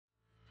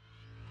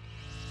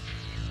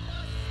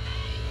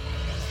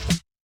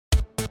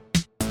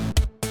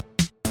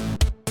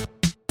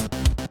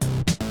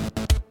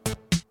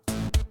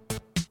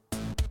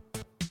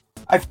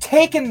I've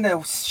taken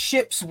the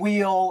ship's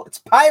wheel. It's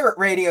pirate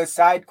radio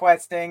side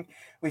questing.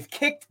 We've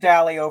kicked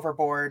Dally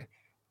overboard.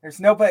 There's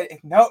nobody,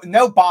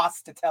 no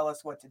boss to tell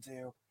us what to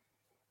do.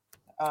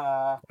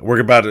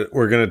 We're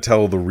gonna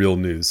tell the real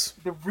news.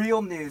 The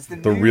real news.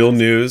 The real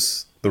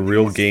news. The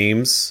real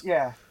games.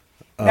 Yeah.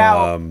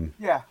 Now,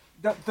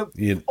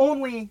 the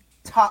only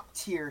top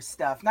tier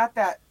stuff. Not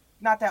that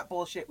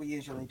bullshit we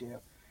usually do.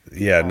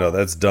 Yeah, no,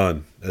 that's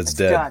done. That's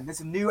dead. Done.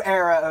 There's a new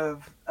era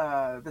of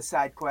the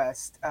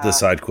SideQuest. The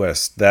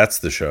SideQuest. That's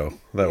the show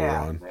that we're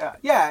on.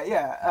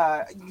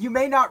 Yeah. You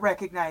may not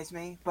recognize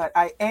me, but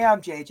I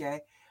am JJ.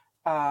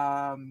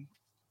 I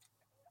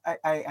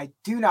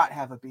do not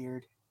have a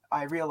beard.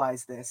 I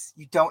realize this.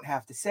 You don't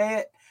have to say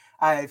it.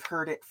 I've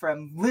heard it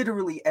from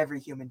literally every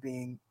human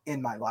being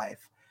in my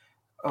life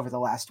over the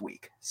last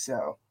week.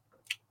 So,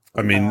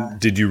 I mean,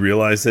 did you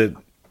realize it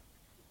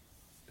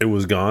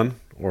was gone,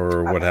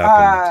 or what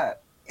happened?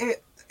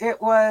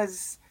 It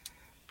was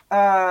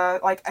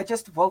like I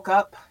just woke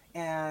up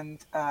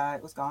and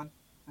it was gone.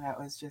 That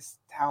was just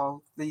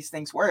how these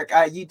things work.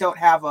 You don't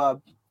have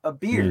a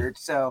beard,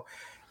 so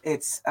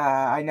it's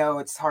I know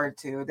it's hard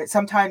to. That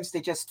sometimes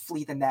they just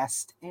flee the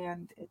nest,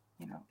 and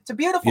it's a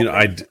beautiful.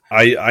 Thing.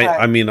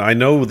 I mean, I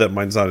know that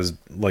mine's not as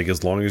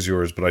long as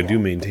yours, but I do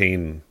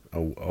maintain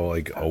a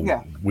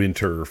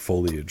winter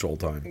foliage all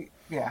time.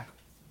 Yeah,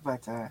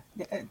 but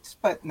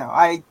no,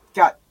 I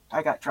got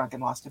drunk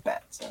and lost a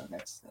bet, so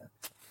that's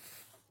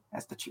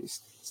the truth.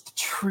 It's the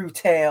true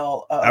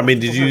tale. I mean,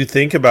 did you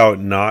think about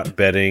not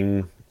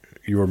betting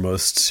your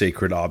most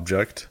sacred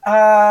object?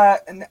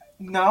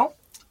 No,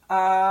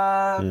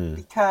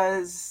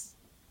 because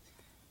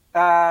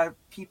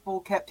people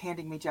kept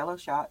handing me Jello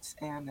shots,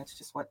 and that's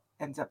just what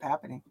ends up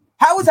happening.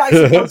 How was I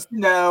supposed to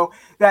know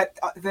that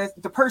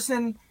the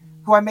person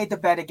who I made the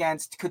bet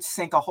against could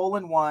sink a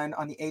hole-in-one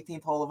on the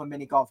 18th hole of a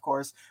mini golf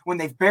course when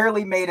they've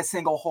barely made a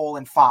single hole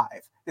in 5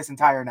 this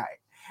entire night?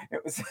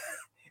 It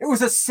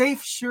was a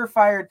safe,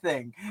 surefire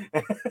thing.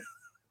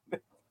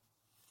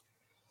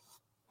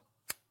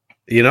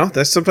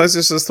 Sometimes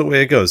it's just the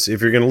way it goes.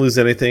 If you're going to lose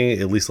anything,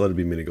 at least let it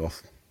be mini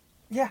golf.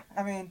 Yeah,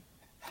 I mean,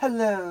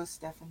 hello,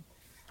 Stefan.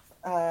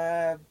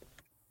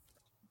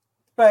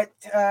 But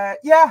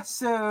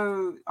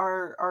so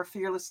our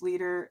fearless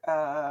leader,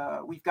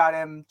 we've got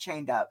him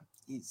chained up.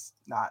 He's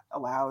not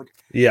allowed.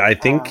 Yeah, I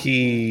think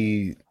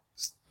he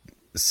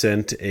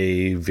sent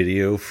a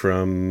video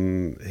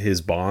from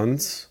his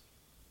bonds.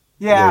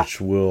 Yeah, which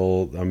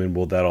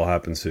that'll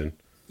happen soon.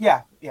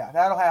 Yeah,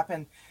 that'll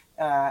happen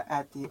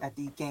at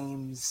the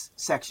games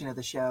section of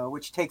the show,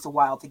 which takes a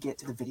while to get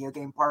to the video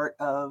game part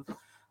of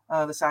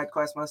the side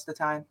quest most of the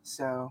time.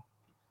 So,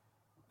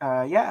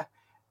 yeah.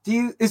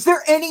 Is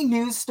there any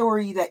news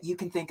story that you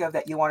can think of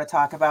that you want to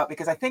talk about?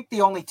 Because I think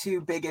the only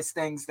two biggest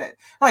things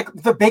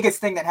the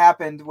biggest thing that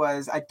happened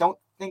was, I don't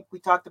think we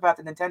talked about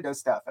the Nintendo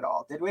stuff at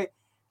all, did we?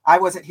 I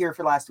wasn't here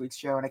for last week's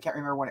show, and I can't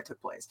remember when it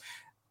took place.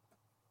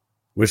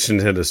 Which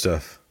Nintendo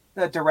stuff?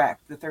 The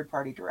Direct, the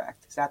third-party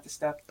Direct. Is that the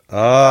stuff?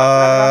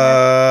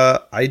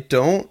 I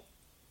don't.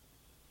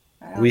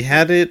 We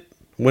had it.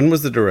 When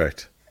was the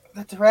Direct?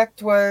 The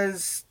Direct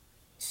was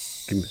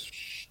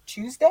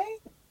Tuesday.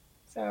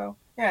 So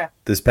yeah.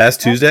 This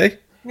past Tuesday?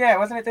 Yeah,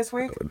 wasn't it this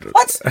week?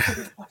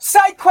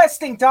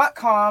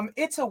 SideQuesting.com.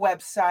 It's a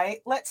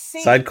website. Let's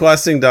see.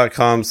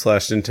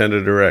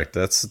 SideQuesting.com/Nintendo Direct.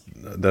 That's.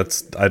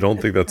 I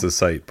don't think that's a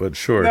site, but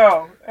sure.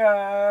 No.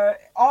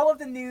 All of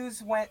the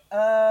news went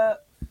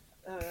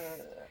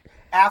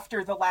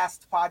after the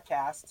last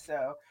podcast,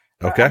 so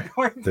okay.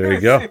 There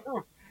you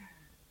go.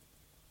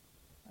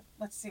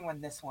 Let's see when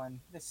this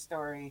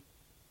story.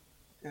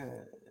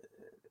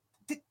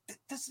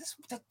 Does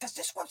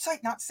this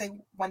website not say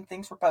when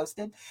things were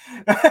posted?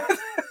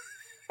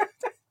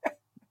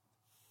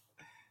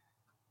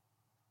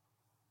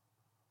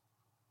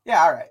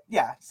 Yeah, all right.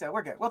 Yeah, so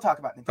we're good. We'll talk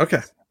about Nintendo.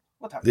 Okay.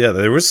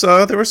 There was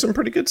some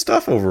pretty good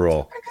stuff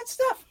overall. Pretty good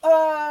stuff.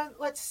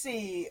 Let's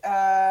see.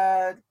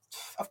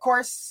 Of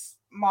course,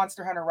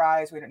 Monster Hunter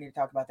Rise. We don't need to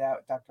talk about that.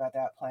 We talked about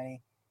that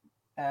plenty.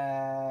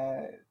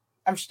 Are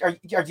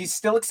you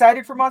still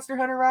excited for Monster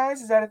Hunter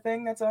Rise? Is that a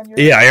thing that's on your?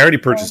 Yeah, I already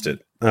purchased it.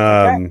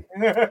 Okay.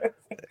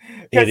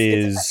 It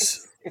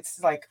is.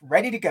 It's like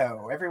ready to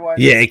go. Everyone.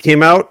 Yeah, it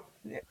came out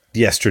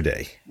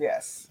yesterday.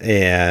 Yes.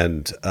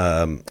 And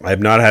I've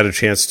not had a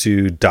chance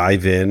to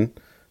dive in.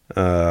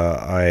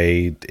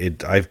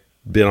 I've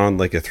been on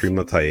like a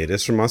 3-month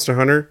hiatus from Monster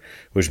Hunter,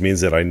 which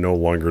means that I no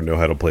longer know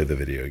how to play the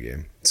video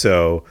game.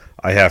 So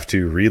I have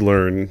to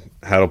relearn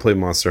how to play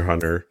Monster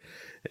Hunter,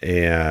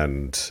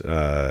 and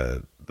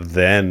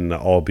then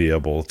I'll be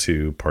able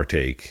to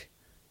partake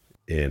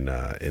in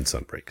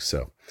Sunbreak.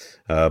 So,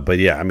 but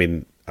yeah, I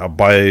mean,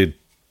 by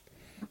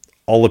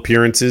all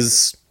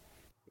appearances,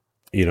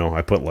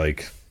 I put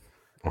like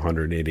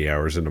 180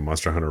 hours into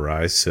Monster Hunter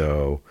Rise,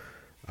 so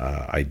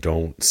I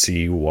don't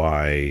see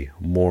why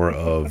more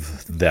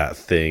of that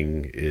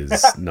thing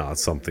is not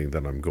something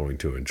that I'm going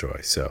to enjoy.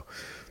 So,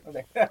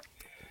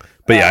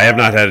 but But yeah, I have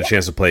not had a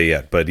chance to play it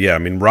yet. But yeah, I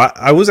mean,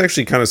 I was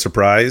actually kind of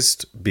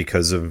surprised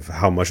because of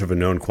how much of a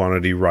known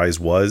quantity Rise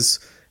was,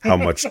 how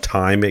much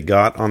time it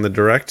got on the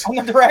Direct. On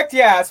the Direct,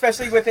 yeah,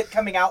 especially with it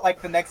coming out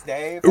like the next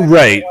day.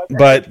 Right,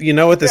 but you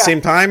know, at the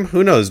same time,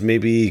 who knows?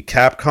 Maybe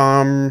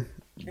Capcom,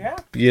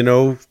 you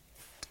know,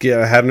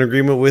 had an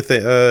agreement with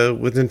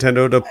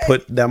Nintendo to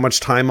put that much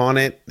time on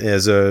it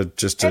as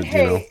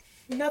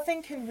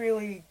nothing can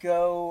really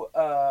go.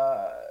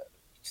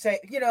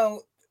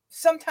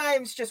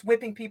 Sometimes just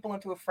whipping people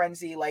into a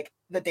frenzy like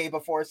the day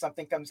before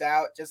something comes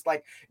out, just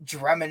like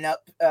drumming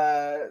up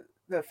the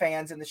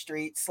fans in the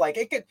streets, like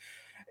it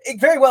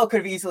very well could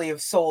have easily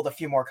have sold a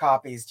few more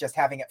copies just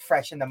having it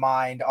fresh in the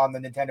mind on the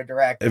Nintendo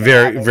Direct.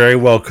 Very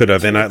well could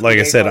have. And like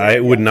I said,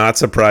 it would not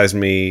surprise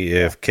me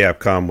if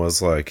Capcom was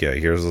like,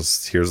 here's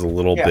a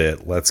little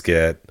bit. Let's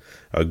get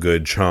a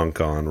good chunk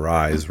on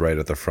Rise right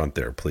at the front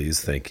there,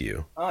 please. Thank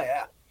you. Oh,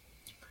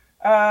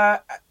 yeah.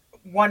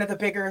 One of the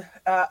bigger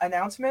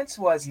announcements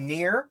was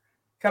Nier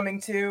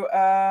coming to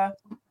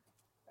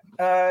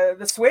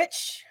the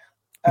Switch.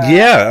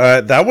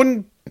 That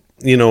one,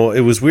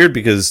 it was weird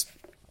because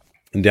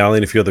Dally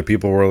and a few other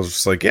people were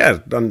just like,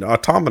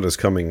 Automata's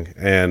coming.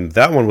 And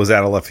that one was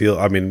out of left field.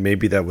 I mean,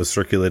 maybe that was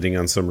circulating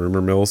on some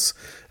rumor mills,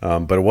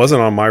 but it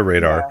wasn't on my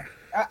radar.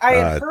 Yeah. I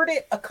had heard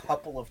it a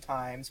couple of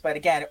times, but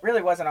again, it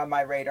really wasn't on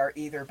my radar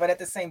either. But at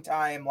the same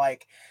time,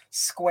 like,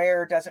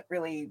 Square doesn't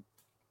really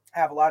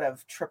have a lot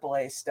of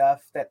AAA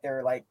stuff that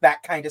they're like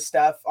that kind of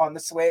stuff on the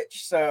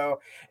Switch. So,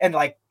 and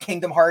like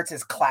Kingdom Hearts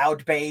is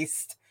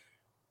cloud-based,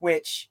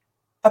 which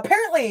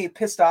apparently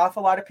pissed off a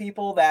lot of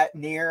people that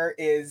Nier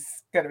is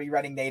going to be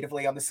running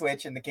natively on the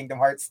Switch and the Kingdom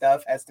Hearts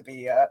stuff has to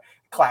be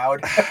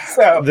cloud.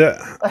 So the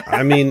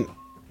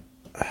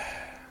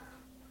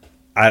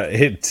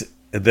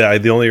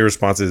only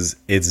response is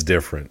it's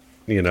different.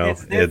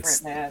 It's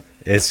different, man.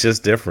 It's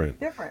just different.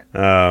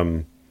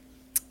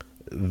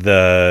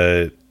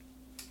 The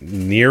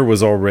Nier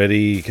was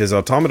already, because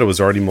Automata was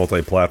already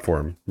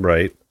multi-platform,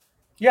 right?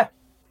 Yeah.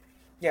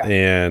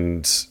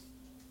 And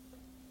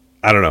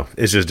I don't know.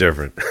 It's just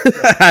different.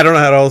 I don't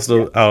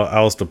know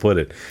how else to put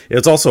it.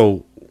 It's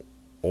also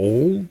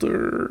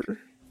older.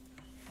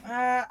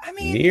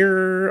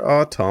 Nier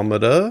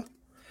Automata.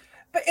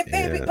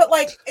 But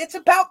like it's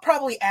about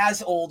probably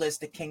as old as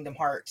the Kingdom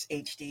Hearts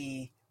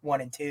HD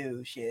 1 and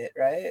 2 shit,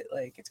 right?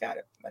 Like it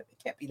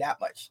can't be that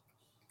much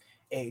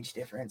age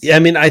difference. Yeah, I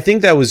mean, I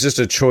think that was just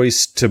a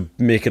choice to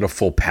make it a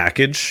full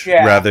package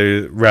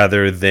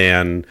rather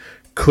than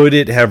could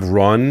it have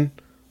run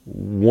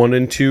 1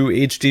 and 2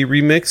 HD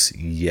remix?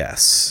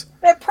 Yes.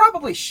 It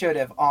probably should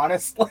have,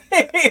 honestly.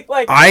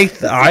 Like I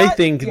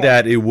think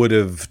that it would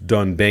have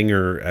done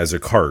banger as a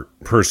cart,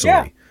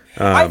 personally.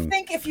 Yeah. I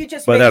think if you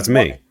just but that's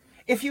me.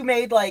 If you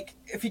did like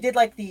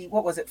the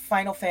what was it,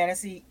 Final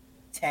Fantasy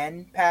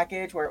 10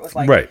 package where it was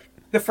like right.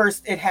 The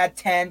first, it had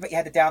 10, but you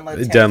had to download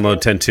 10.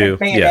 Download 10 too.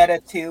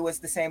 Bayonetta 2 was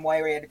the same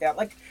way where you had to download.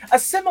 Like a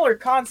similar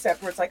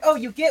concept where it's like, oh,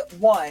 you get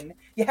 1,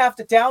 you have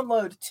to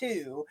download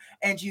 2,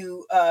 and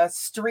you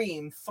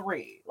stream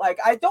 3. Like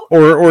I don't.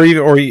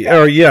 Or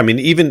yeah, I mean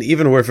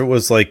even where if it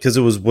was like because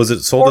was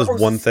it sold as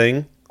one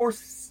thing or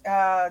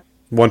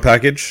one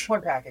package?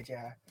 One package,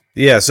 yeah.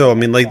 Yeah, so I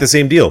mean like the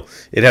same deal.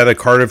 It had a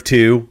cart of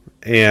 2.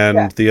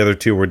 And the other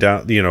 2 were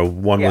down.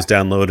 One was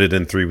downloaded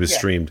and 3 was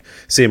streamed.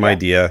 Same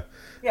idea.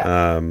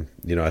 Yeah.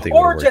 I think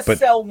or just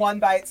sell 1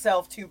 by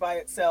itself, 2 by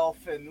itself,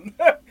 and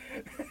I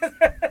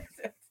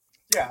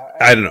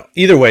don't know.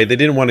 Either way, they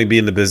didn't want to be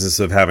in the business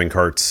of having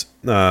carts.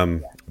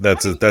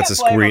 That's a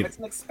Square. It's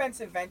an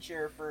expensive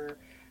venture for.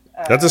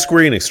 That's a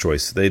Square Enix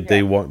choice.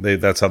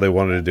 That's how they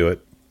wanted to do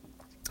it.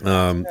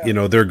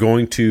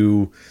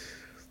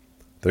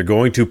 They're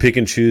going to pick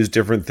and choose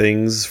different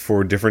things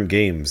for different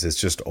games. It's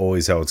just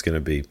always how it's going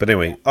to be. But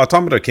anyway,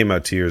 Automata came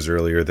out 2 years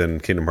earlier than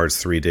Kingdom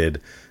Hearts 3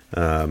 did.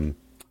 A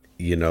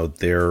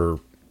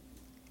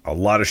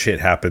lot of shit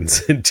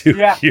happens in 2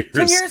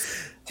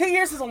 years. 2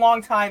 years is a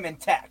long time in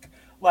tech.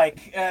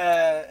 Like,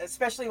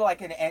 especially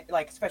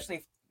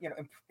especially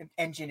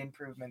engine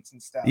improvements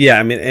and stuff. Yeah,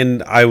 I mean,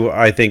 and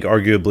I think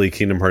arguably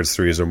Kingdom Hearts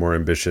 3 is a more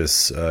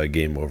ambitious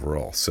game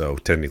overall. So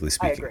technically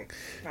speaking,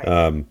 I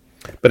agree.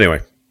 But anyway.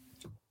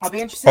 I'll be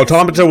interested.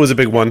 Automata was a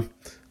big one.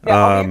 Yeah,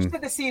 I'll be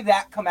interested to see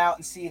that come out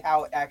and see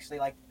how it actually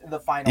the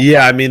final.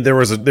 Yeah, I mean there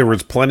was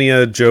plenty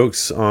of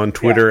jokes on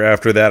Twitter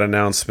after that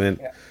announcement,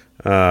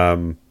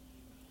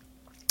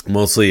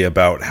 mostly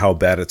about how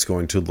bad it's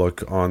going to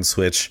look on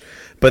Switch.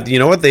 But you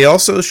know what? They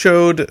also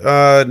showed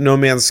No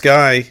Man's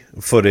Sky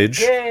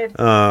footage,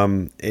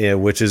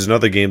 which is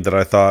another game that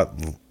I thought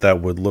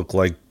that would look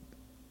like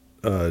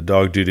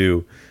dog doo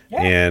doo,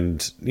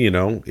 and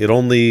it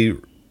only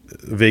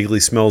vaguely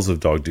smells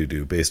of dog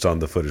doo-doo based on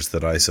the footage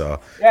that I saw.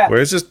 Yeah.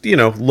 Where it's just,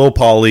 low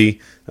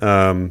poly,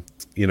 like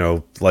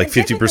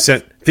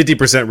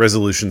 50%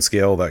 resolution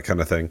scale, that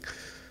kind of thing.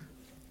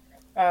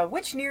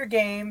 Which Nier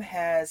game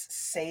has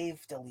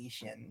save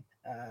deletion?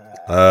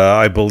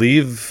 I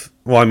believe,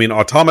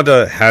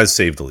 Automata has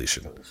save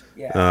deletion.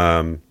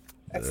 Yeah.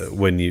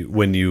 When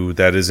you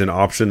that is an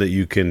option that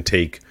you can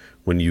take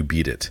when you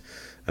beat it.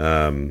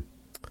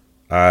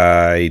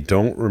 I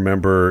don't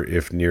remember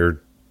if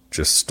Near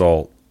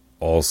Gestalt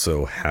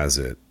also has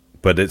it,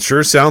 but it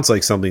sure sounds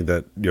like something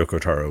that Yoko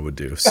Taro would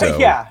do. So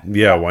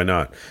yeah, why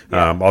not?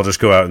 Yeah. I'll just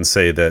go out and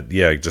say that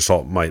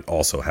Gestalt might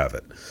also have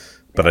it,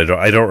 but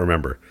I don't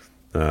remember.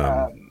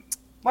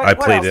 I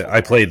played it.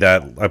 I played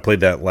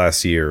that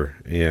last year,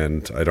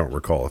 and I don't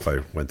recall if I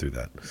went through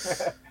that.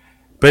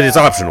 But it's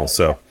optional,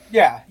 so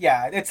yeah,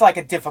 it's like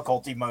a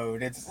difficulty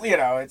mode. It's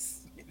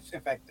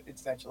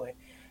essentially.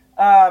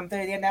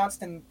 They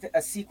announced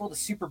a sequel to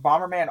Super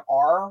Bomberman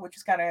R, which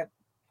is kind of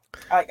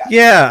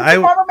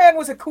Bomberman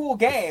was a cool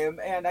game,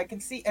 and I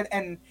can see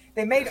and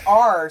they made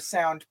R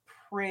sound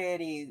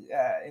pretty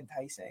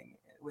enticing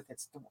with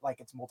its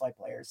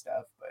multiplayer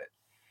stuff, but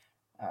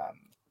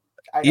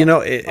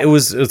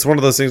it's one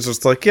of those things.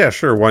 Just like, yeah,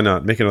 sure, why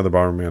not make another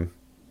Bomberman?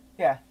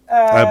 Yeah,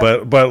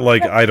 but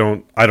like I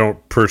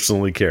don't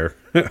personally care.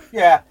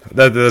 Yeah,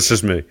 that's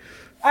just me.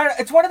 I don't know,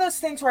 it's one of those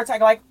things where it's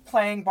like I like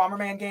playing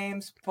Bomberman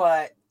games,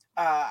 but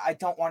I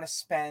don't want to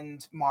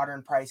spend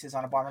modern prices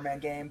on a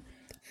Bomberman game.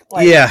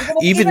 Like,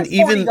 even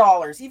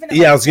 $40,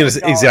 even I was gonna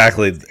say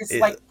exactly. It's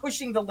like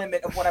pushing the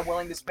limit of what I'm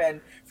willing to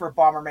spend for a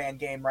Bomberman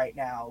game right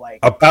now. Like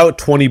about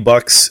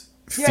 $20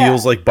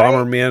 feels like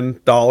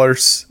Bomberman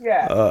dollars.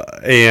 Yeah,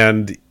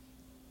 and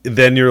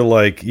then you're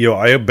like,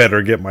 I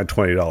better get my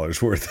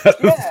 $20 worth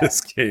out of this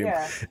game.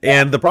 Yeah.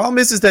 And the problem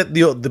is that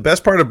the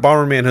best part of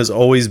Bomberman has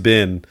always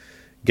been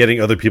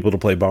getting other people to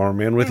play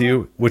Bomberman with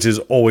you, which is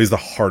always the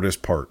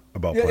hardest part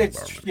about playing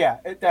Bomberman. Yeah,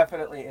 it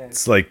definitely is.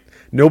 It's like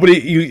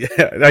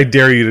I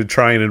dare you to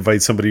try and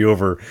invite somebody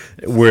over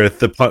with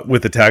the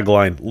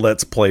tagline,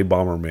 "Let's play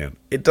Bomberman."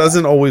 It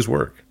doesn't always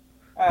work.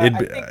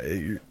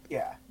 It's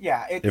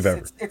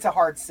a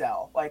hard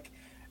sell. Like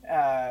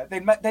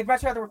they'd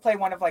much rather play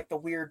one of like the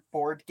weird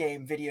board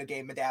game, video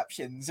game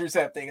adaptions or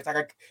something. It's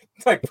like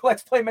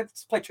let's play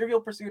Trivial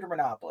Pursuit or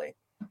Monopoly.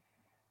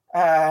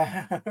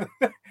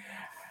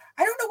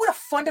 I don't know what a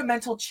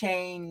fundamental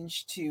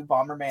change to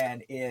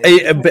Bomberman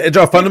is.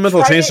 A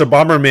fundamental change to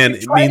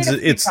Bomberman means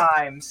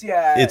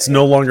it's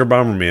no longer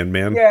Bomberman,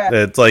 man. Yeah,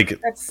 it's like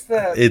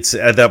it's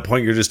at that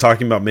point you're just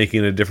talking about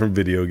making a different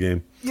video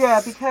game.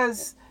 Yeah,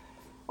 because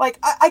like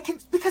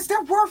because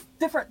there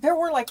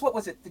were like, what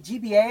was it, the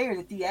GBA or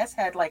the DS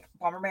had like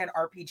Bomberman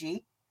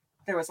RPG.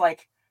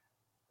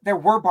 There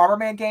were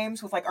Bomberman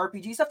games with like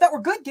RPG stuff that were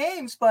good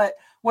games, but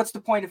what's the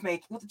point of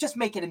just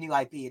make it a new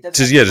IP? It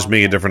doesn't just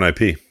make a different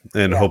IP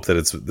and hope that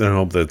it's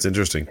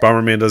interesting. Yeah.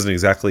 Bomberman doesn't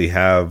exactly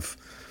have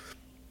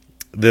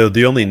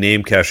the only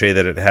name cachet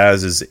that it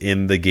has is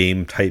in the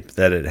game type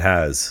that it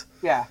has.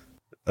 Yeah.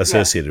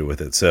 Associated with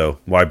it, so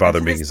why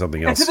bother making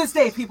something else? And to this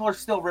day, people are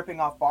still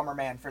ripping off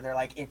Bomberman for their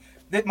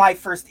my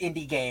first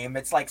indie game.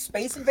 It's like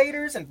Space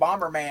Invaders and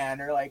Bomberman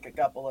are like a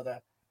couple of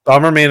the.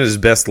 Bomberman is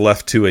best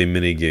left to a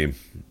mini game.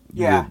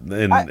 Yeah,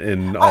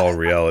 in all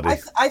reality,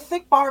 I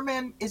think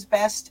Bomberman is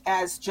best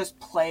as just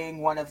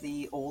playing one of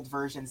the old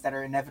versions that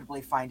are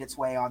inevitably find its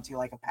way onto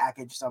like a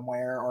package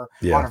somewhere or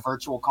on a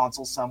virtual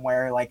console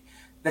somewhere. Like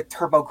the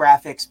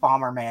TurboGrafx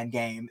Bomberman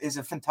game is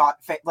a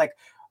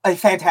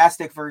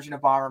fantastic version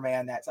of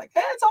Bomberman. That's like,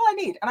 that's all I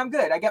need, and I'm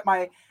good. I get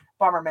my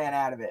Bomberman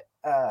out of it.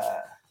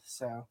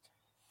 So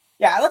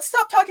yeah, let's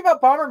stop talking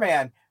about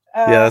Bomberman.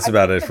 That's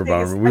about it for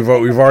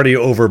Bomberman. We've already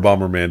over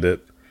Bombermaned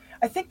it.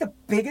 I think the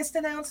biggest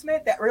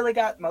announcement that really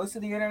got most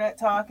of the internet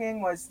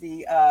talking was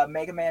the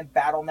Mega Man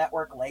Battle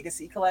Network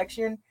Legacy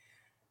Collection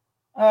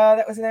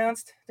that was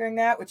announced during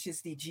that, which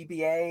is the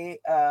GBA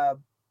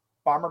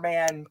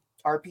Bomberman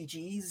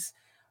RPGs.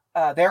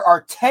 There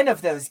are 10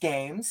 of those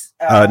games.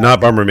 Not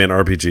Bomberman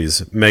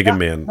RPGs, Mega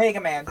Man. Mega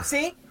Man.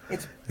 See?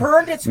 It's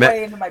burned its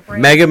way into my brain.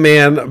 Mega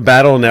Man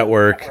Battle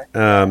Network.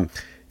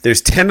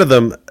 There's 10 of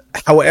them.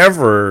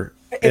 However,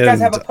 it does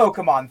have a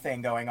Pokemon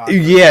thing going on.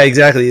 Yeah,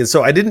 exactly. And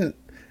so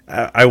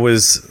I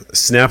was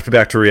snapped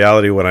back to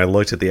reality when I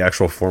looked at the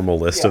actual formal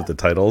list of the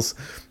titles,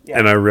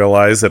 and I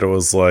realized that it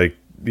was like,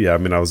 I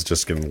was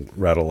just going to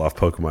rattle off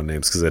Pokemon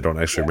names because I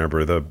don't actually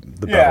remember the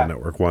Battle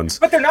Network ones.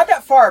 But they're not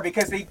that far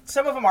because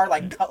some of them are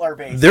like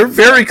color-based. They're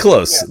very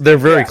close. Yeah. They're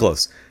very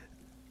close.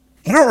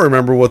 I don't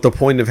remember what the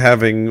point of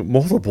having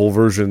multiple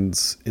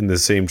versions in the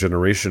same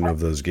generation of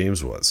those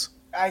games was.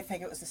 I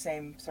think it was the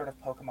same sort of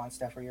Pokemon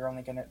stuff where you're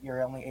only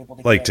able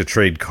to to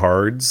trade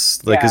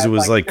cards, because it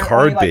was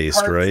card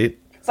based, right?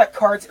 It's like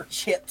cards or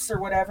chips or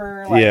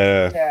whatever.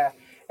 Yeah.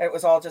 It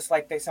was all just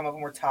like some of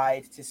them were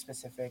tied to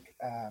specific.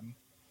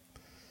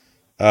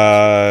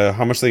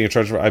 How much they can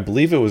charge for? I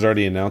believe it was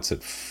already announced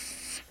at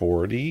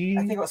 40.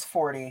 I think it was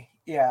 40.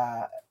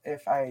 Yeah,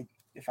 if I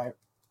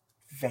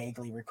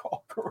vaguely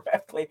recall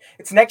correctly,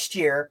 it's next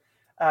year.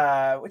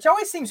 Which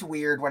always seems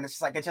weird when it's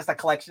just a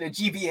collection of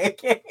GBA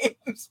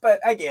games,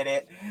 but I get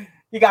it.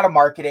 You got to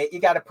market it. You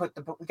got to put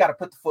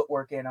the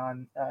footwork in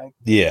on. Out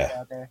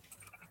there.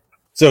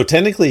 So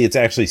technically, it's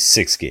actually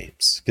 6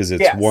 games because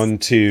it's 1,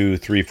 2,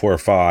 3, 4,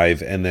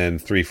 5, and then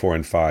 3, 4,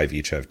 and 5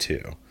 each have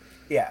 2.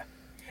 Yeah,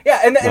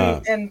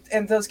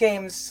 and those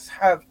games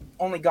have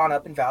only gone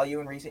up in value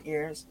in recent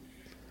years.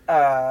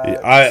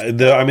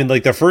 The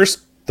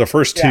The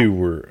first Yeah, two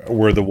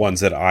were the ones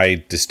that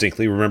I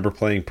distinctly remember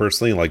playing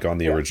personally, like on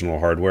the yeah, original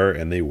hardware,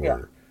 and yeah.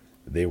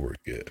 they were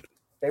good.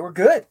 They were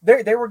good.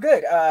 They were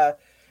good.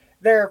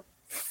 They're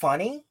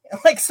funny,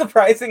 like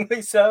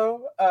surprisingly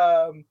so.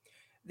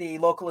 The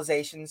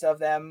localizations of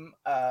them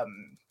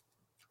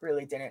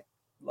really didn't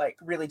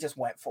really just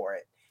went for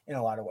it in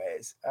a lot of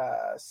ways.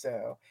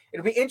 So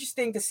it'll be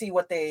interesting to see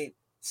what they.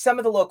 Some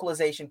of the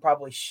localization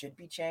probably should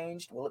be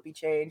changed. Will it be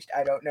changed?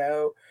 I don't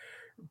know,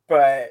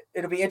 but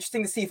it'll be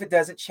interesting to see if it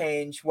doesn't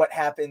change what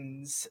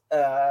happens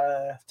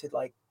to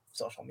like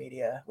social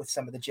media with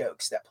some of the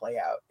jokes that play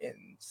out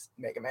in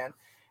Mega Man.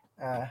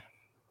 Uh,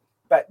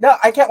 but no,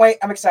 I can't wait.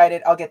 I'm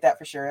excited. I'll get that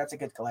for sure. That's a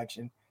good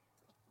collection.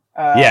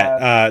 Yeah,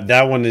 Uh,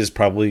 that one is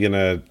probably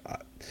gonna.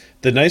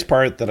 The nice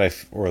part that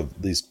or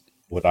at least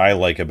what I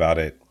like about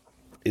it,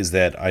 is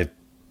that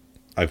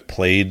I've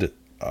played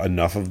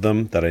enough of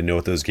them that I know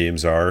what those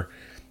games are.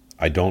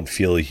 I don't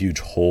feel a huge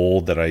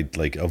hole that I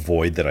like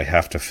avoid that I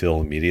have to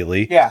fill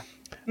immediately. yeah.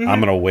 I'm Mm-hmm.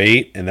 gonna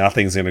wait, and that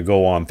thing's gonna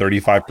go on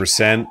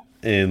 35%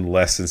 in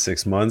less than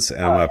 6 months,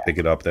 and I'm Oh gonna yeah. pick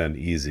it up then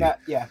easy.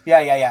 Yeah,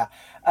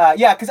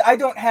 because I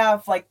don't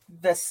have like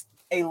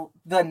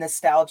the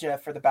nostalgia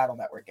for the Battle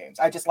Network games.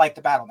 I just like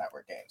the Battle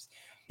Network games.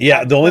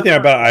 Yeah, I the only thing prefer.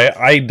 about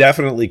I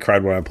definitely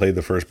cried when I played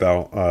the first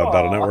Battle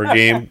Oh, Network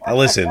game.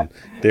 Listen,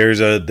 there's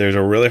a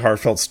really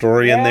heartfelt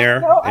story in yeah. there,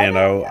 No, I and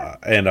know.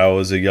 Yeah. I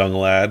was a young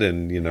lad,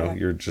 and Yeah.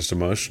 you're just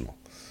emotional.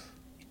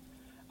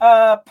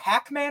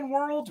 Pac-Man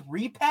World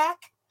Repack.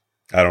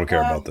 I don't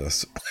care Uh, about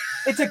this.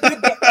 it's a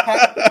good game.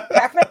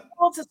 Pac-Man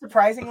World's a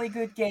surprisingly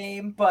good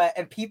game,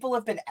 and people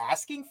have been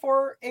asking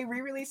for a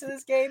re-release of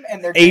this game,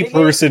 and they're A getting it.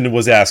 person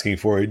was asking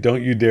for it.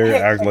 Don't you dare Hey,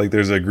 act like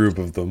there's a group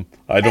of them.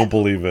 I don't at,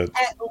 believe it.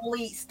 at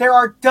least there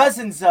are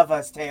dozens of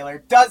us,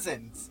 Taylor.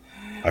 Dozens.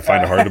 I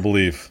find it hard to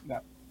believe. No.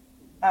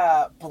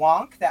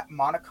 Blanc, that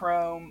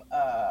monochrome,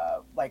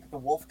 like the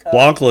wolf cub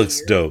Blanc with the looks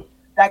ears. dope.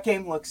 That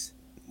game looks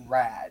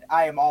rad.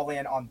 I am all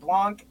in on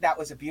Blanc. That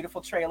was a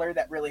beautiful trailer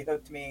that really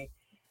hooked me.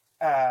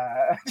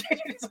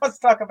 Just wants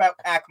to talk about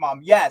Pac-Mom.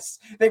 Yes,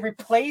 they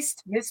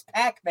replaced Miss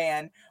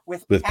Pac-Man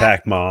with With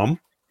Pac Mom?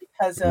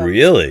 because of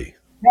Really?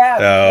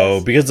 Oh,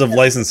 yeah because of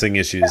licensing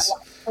issues.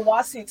 the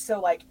lawsuit.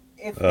 So like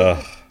if they Ugh.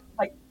 could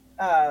like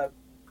uh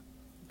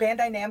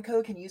Bandai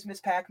Namco can use Miss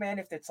Pac-Man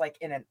if it's like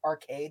in an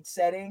arcade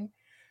setting,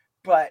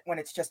 but when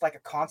it's just like a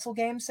console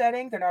game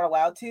setting, they're not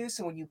allowed to.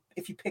 So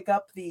if you pick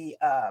up the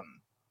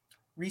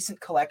recent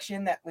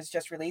collection that was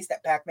just released,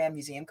 that Pac-Man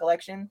Museum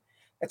collection,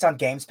 it's on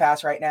Games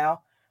Pass right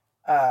now.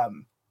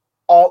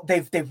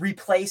 They've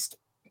replaced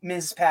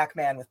Ms.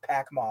 Pac-Man with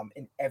Pac-Mom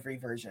in every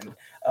version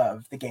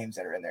of the games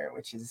that are in there,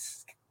 which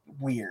is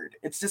weird.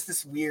 It's just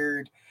this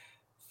weird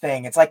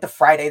thing. It's like the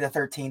Friday the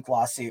 13th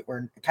lawsuit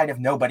where kind of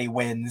nobody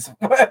wins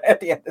at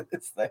the end of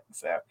this thing.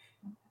 So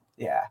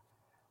yeah.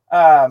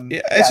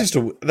 Yeah, it's just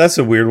that's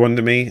a weird one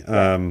to me.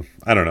 Yeah.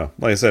 I don't know.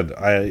 Like I said,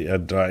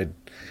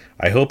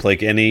 I hope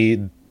like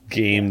any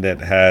game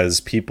that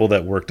has people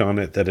that worked on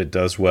it that it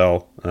does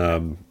well.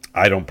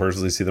 I don't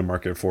personally see the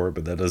market for it,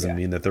 but that doesn't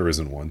mean that there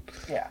isn't one.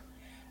 Yeah.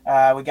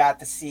 We got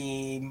to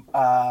see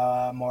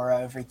more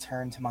of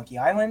Return to Monkey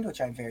Island, which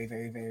I'm very,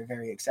 very, very,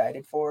 very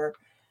excited for.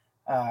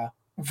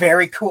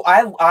 Very cool.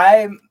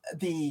 I'm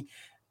the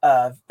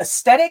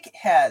aesthetic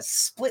has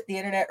split the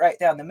internet right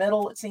down the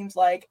middle. It seems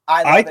like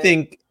I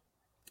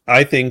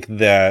think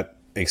that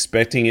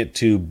expecting it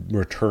to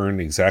return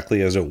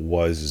exactly as it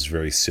was is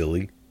very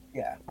silly.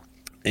 Yeah.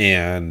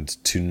 And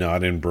to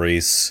not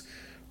embrace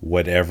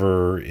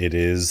whatever it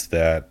is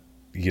that,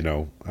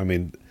 I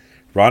mean,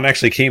 Ron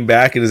actually came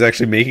back and is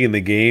actually making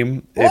the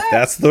game. What?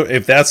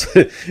 If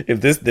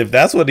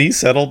that's what he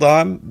settled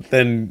on,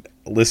 then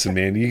listen,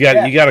 man, you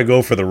got to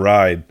go for the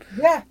ride.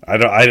 Yeah.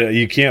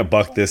 You can't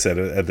buck this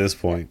at this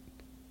point.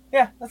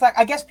 Yeah, it's like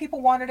I guess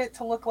people wanted it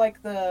to look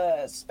like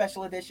the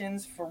special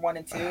editions for 1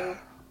 and 2,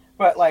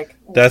 but like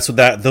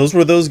those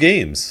were those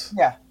games.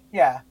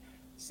 Yeah.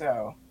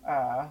 So,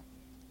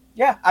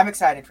 yeah, I'm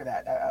excited for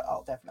that.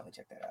 I'll definitely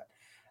check that out.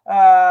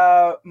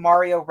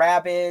 Mario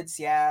Rabbids,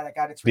 yeah, that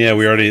got its Yeah,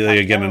 we already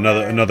again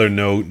October. another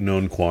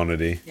known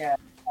quantity. Yeah,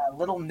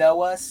 Little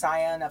Noah,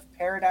 Scion of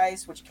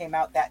Paradise, which came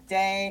out that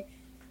day,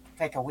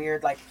 like a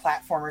weird like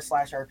platformer /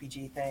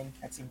 RPG thing.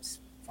 That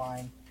seems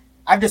fine.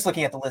 I'm just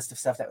looking at the list of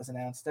stuff that was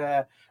announced.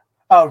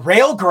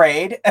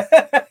 Railgrade,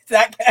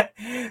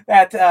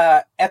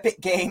 that Epic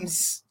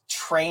Games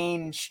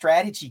train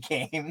strategy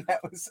game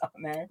that was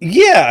on there.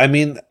 Yeah, I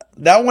mean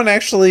that one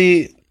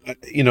actually,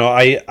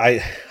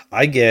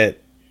 I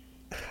get.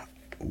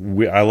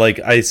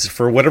 I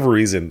for whatever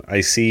reason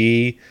I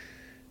see,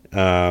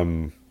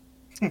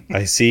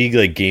 I see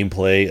like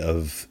gameplay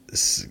of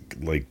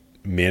like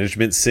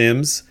management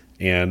sims,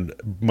 and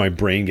my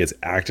brain gets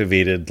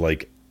activated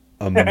like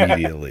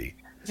immediately.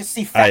 Just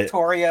see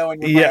Factorio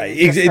and yeah,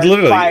 it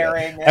literally.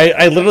 Firing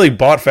I literally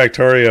bought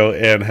Factorio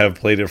and have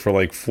played it for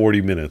like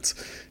 40 minutes,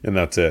 and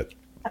that's it.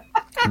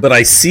 But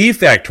I see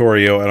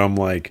Factorio and I'm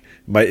like,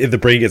 the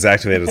brain gets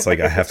activated. It's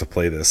like I have to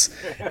play this,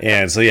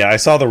 and so yeah, I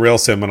saw the Rail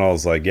Sim and I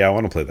was like, yeah, I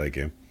want to play that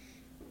game.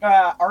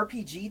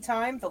 RPG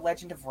Time: The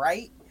Legend of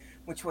Wright.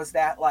 which was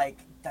that like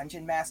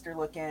dungeon master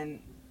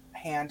looking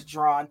hand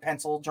drawn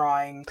pencil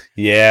drawing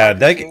Yeah,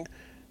 RPG.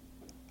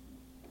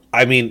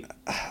 I mean,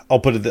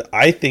 I'll put it.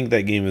 I think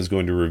that game is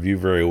going to review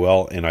very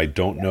well, and I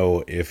don't Yeah.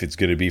 know if it's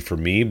going to be for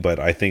me, but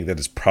I think that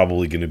it's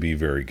probably going to be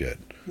very good.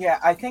 Yeah,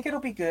 I think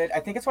it'll be good. I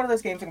think it's one of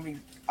those games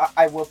that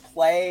I will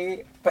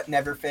play but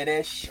never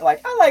finish.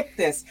 Like, I like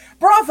this.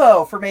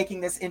 Bravo for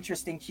making this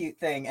interesting, cute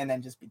thing, and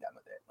then just be done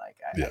with it. Like,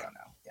 I Yeah, don't know.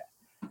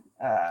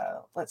 Yeah.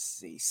 Let's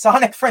see.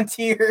 Sonic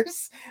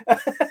Frontiers.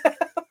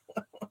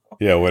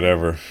 yeah,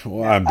 whatever.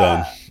 Well, Yeah. I'm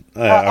done.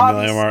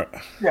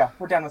 Obviously, yeah,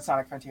 we're done with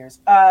Sonic Frontiers.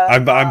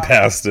 I'm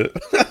past it.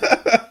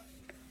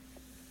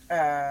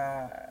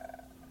 Uh,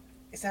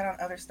 is that on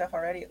other stuff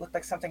already? It looked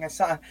like something I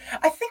saw.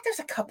 I think there's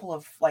a couple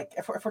of like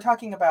if we're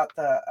talking about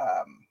the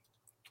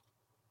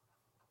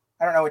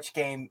I don't know which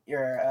game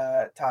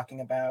you're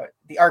talking about,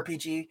 the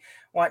RPG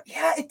one.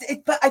 Yeah,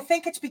 but I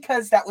think it's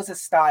because that was a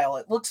style.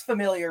 It looks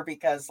familiar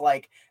because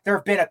like there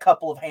have been a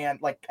couple of hand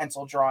like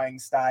pencil drawing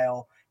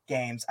style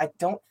games. I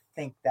don't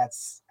think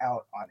that's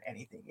out on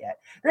anything yet.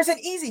 There's an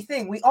easy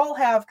thing. We all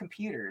have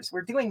computers.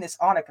 We're doing this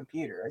on a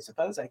computer. I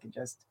suppose I can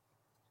just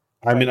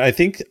I mean,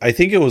 like I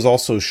think it was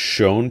also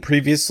shown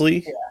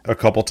previously yeah. a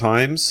couple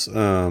times.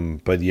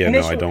 But yeah, no,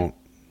 I Initial don't.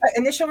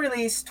 initial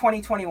release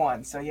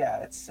 2021. So yeah,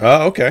 it's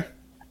Oh, okay.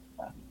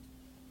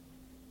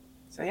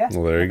 so yeah.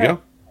 Well, there you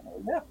go.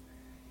 Yeah.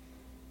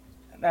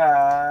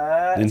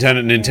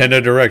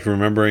 Nintendo Direct,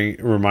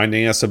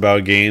 reminding us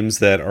about games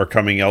that are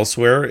coming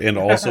elsewhere and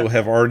also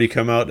have already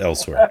come out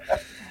elsewhere.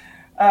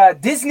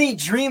 Disney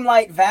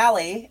Dreamlight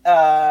Valley.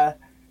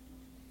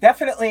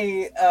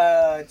 Definitely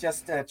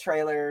just a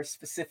trailer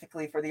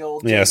specifically for the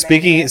old. Yeah,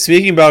 J-Man.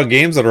 speaking about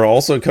games that are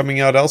also coming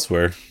out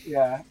elsewhere.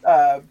 Yeah,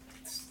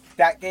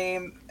 that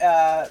game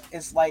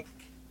is like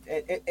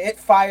it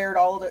fired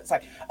all of it. It's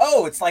like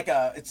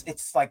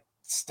it's like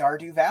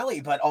Stardew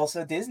Valley, but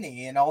also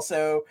Disney and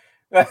also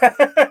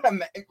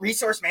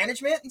resource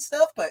management and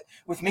stuff, but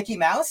with Mickey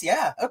Mouse.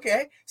 Yeah,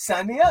 okay,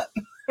 sign me up.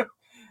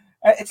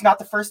 It's not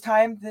the first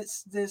time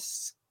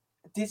this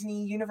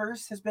Disney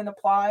universe has been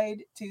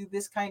applied to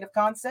this kind of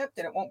concept,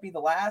 and it won't be the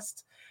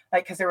last.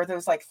 Like, because there were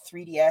those like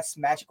 3DS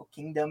Magical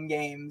Kingdom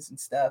games and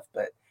stuff,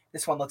 but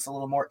this one looks a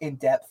little more in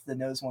depth than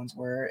those ones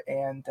were.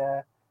 And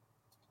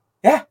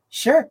yeah,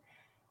 sure.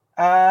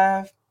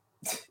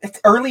 It's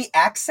early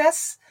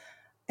access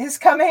is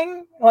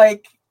coming,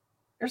 like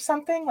or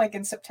something like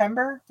in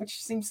September, which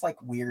seems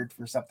like weird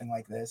for something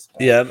like this.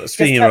 But Yeah, just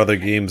speaking of other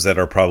games that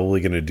are probably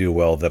going to do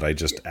well that I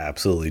just yeah,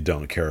 absolutely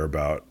don't care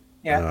about.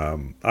 yeah,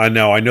 I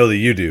know that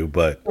you do,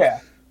 but yeah.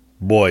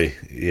 boy,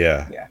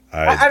 yeah, Yeah,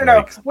 I I don't know.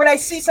 like. When I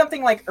see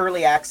something like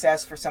early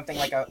access for something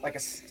like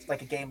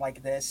a game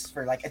like this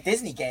for like a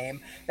Disney game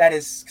that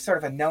is sort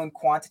of a known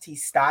quantity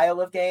style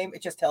of game,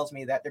 it just tells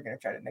me that they're going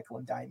to try to nickel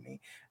and dime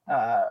me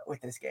with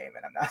this game,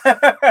 and I'm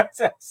not.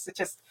 So it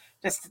just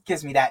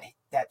gives me that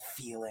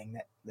feeling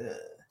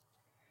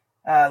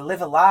that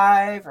live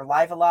alive or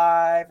live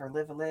alive or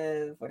live a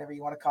live, whatever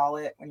you want to call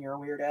it when you're a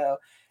weirdo.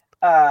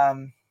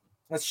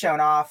 Was shown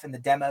off and the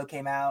demo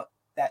came out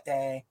that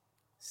day.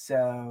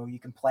 So you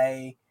can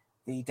play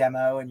the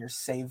demo and your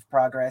save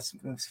progress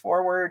moves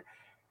forward.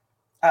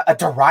 A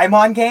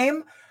Doraemon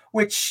game,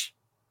 which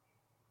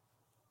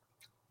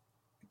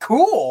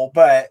cool,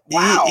 but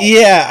wow.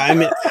 Yeah, I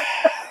mean,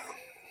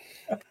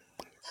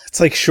 it's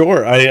like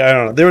sure. I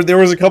don't know. There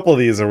was a couple of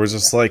these that was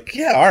just like,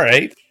 yeah, all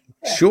right,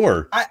 Yeah.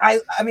 sure. I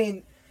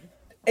mean,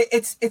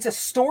 it's a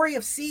story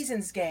of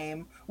seasons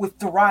game with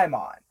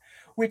Doraemon,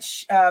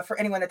 which for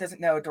anyone that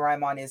doesn't know,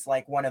 Doraemon is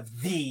like one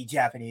of the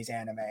Japanese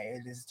anime.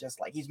 It is just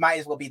like he might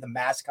as well be the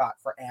mascot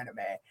for anime.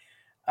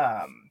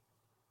 Um,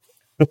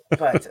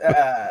 but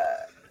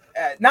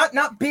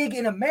not big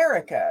in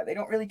America. They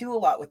don't really do a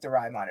lot with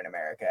Doraemon in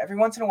America. Every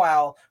once in a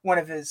while, one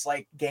of his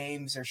like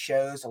games or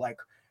shows will like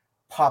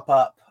pop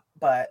up,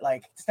 but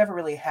like it's never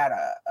really had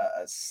a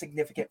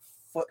significant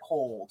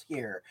foothold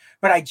here.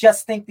 But I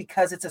just think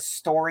because it's a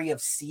story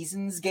of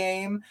seasons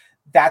game,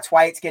 that's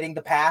why it's getting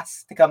the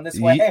pass to come this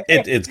way.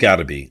 It's got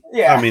to be.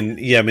 Yeah. I mean,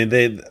 yeah. I mean,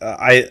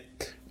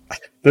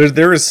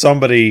 there is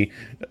somebody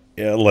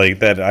like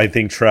that I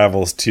think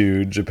travels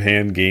to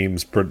Japan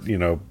Games,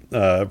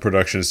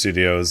 production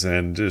studios,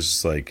 and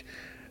just like,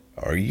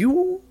 are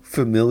you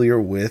familiar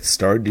with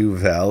Stardew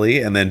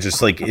Valley? And then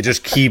just like it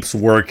just keeps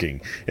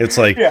working. It's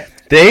like Yeah.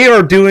 they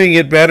are doing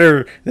it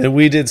better than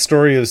we did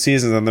Story of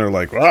Seasons, and they're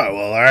like, well,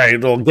 all right,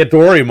 we'll get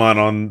Doraemon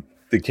on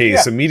the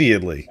case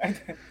immediately.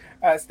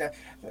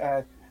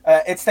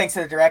 It's thanks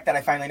to the direct that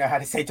I finally know how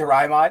to say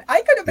Doraemon.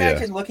 I could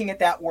imagine looking at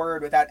that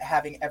word without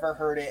having ever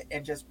heard it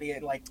and just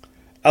being like,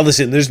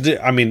 Listen, I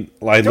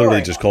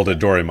literally just called it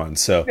Doraemon.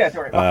 So, yeah,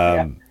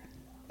 Doraemon.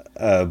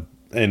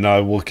 And I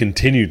will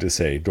continue to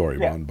say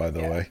Doraemon, Yeah, by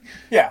the way.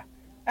 Yeah.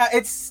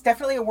 It's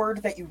definitely a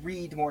word that you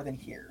read more than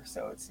hear,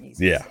 so it's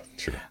easy. Yeah,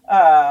 sure.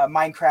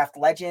 Minecraft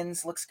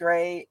Legends looks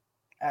great.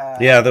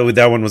 Yeah,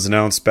 that one was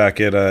announced back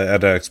at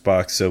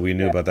Xbox, so we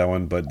knew Yeah, about that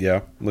one. But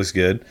yeah, looks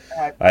good.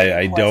 Dragon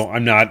I Quest.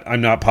 don't.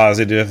 I'm not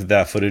positive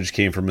that footage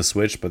came from a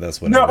Switch, but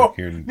that's whatever. No,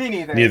 Here, me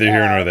neither. neither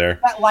here nor there.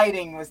 That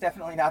lighting was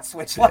definitely not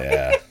Switch lighting.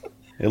 Yeah,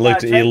 it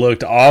Dragon,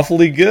 looked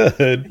awfully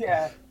good.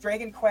 yeah,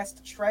 Dragon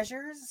Quest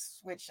Treasures,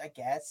 which I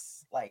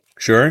guess like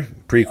Sure, yeah,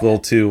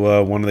 prequel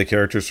to one of the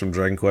characters from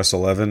Dragon Quest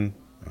 11.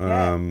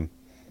 yeah.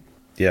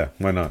 Yeah,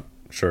 why not?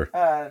 Sure.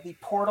 The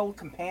Portal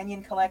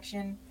Companion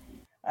Collection,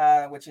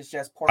 which is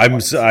just Portal 1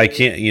 and I 2.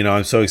 can't.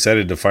 I'm so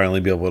excited to finally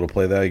be able to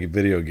play that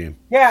video game.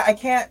 Yeah, I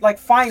can't like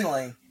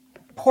finally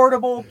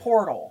portable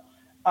Portal.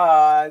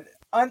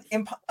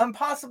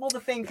 Impossible to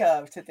think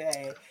of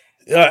today.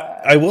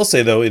 I will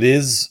say though, it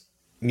is.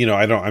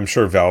 I don't. I'm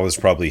sure Valve is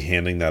probably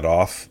handing that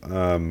off.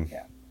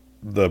 Yeah.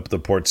 The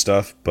port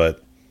stuff,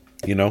 but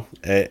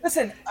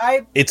Listen,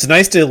 I it's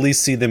nice to at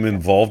least see them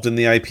involved in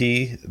the IP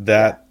yeah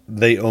that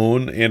they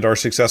own and are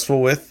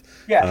successful with.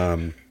 yeah.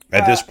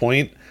 At this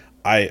point,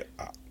 I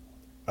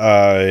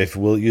if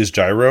we'll use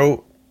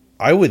gyro,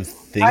 I would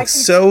think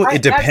so.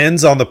 It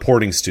depends on the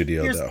porting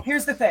studio, though.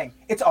 Here's the thing: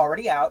 it's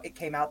already out. It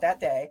came out that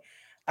day.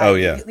 I Oh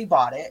yeah. immediately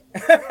bought it.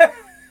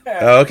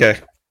 Oh, okay.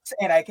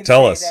 And I can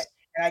Tell say us. that,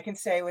 and I can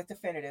say with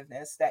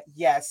definitiveness that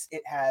yes,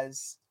 it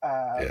has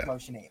Yeah.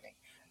 motion aiming.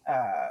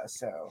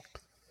 So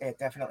it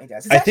definitely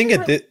does. I think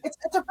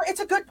it's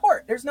a good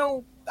port. There's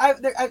no I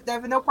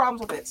have no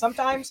problems with it.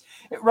 Sometimes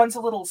it runs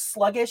a little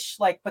sluggish,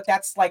 but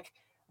that's like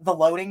the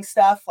loading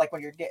stuff, like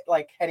when you're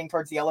heading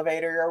towards the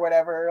elevator or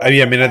whatever. I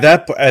mean,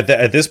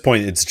 at this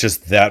point, it's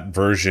just that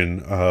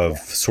version of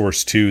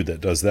Source 2 that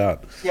does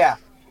that. Yeah.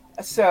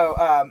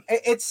 So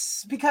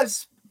it's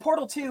because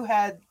Portal 2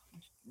 had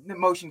the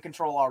motion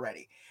control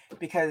already,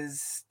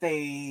 because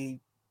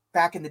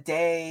back in the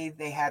day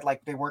they had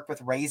they worked with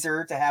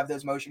Razer to have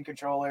those motion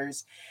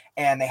controllers,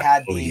 and they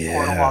had the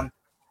Portal on.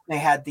 They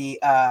had the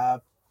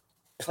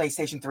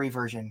PlayStation 3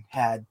 version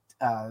had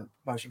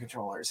motion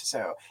controllers.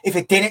 So if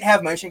it didn't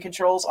have motion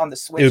controls on the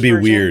Switch, it would be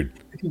weird.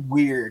 It'd be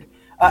weird.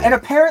 And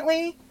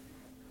apparently,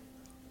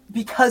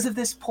 because of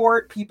this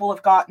port, people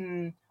have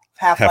gotten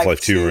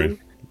Half-Life 2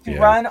 to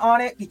run on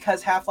it,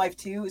 because Half-Life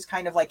 2 is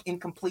kind of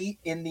incomplete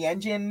in the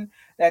engine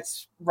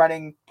that's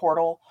running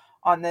Portal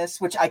on this,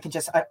 which I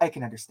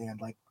can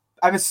understand.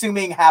 I'm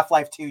assuming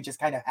Half-Life 2 just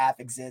kind of half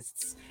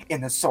exists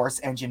in the source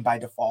engine by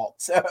default.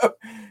 So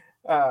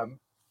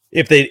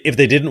if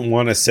they didn't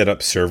want to set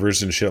up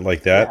servers and shit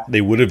like that,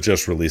 they would have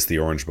just released the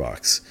orange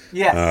box.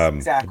 Yes,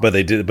 exactly. But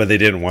they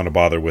didn't want to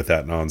bother with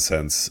that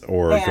nonsense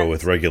or go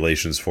with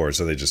regulations for it,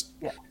 so they just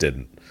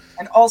didn't.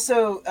 And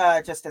also,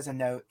 just as a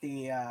note,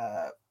 the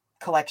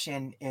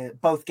collection,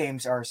 both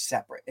games are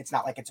separate. It's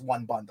not like it's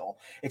one bundle.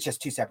 It's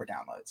just two separate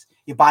downloads.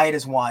 You buy it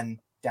as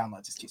one,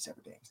 downloads as two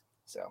separate games.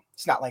 So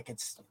it's not like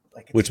it's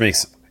which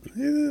makes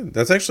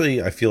that's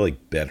actually, I feel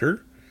like,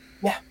 better.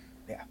 Yeah,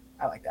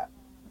 I like that.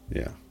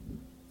 Yeah.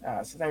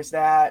 So there's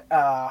that.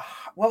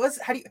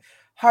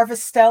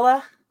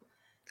 Harvestella?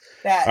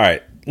 That. All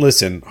right,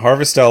 listen,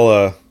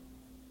 Harvestella.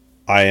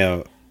 I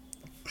am.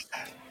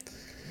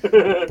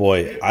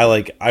 Boy,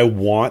 I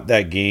want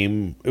that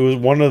game. It was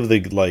one of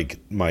the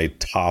my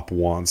top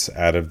wants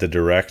out of the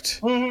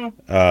direct,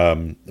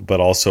 but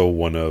also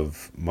one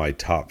of my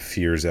top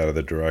fears out of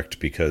the direct,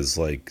 because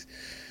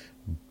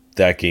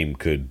that game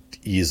could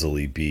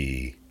easily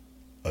be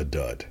a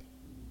dud.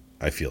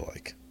 I feel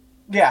like.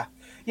 Yeah,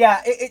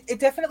 it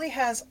definitely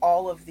has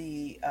all of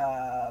the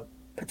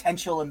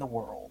potential in the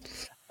world.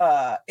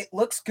 It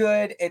looks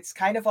good. It's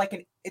kind of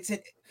like it's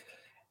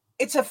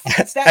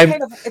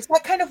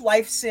that kind of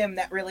life sim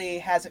that really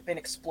hasn't been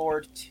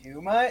explored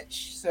too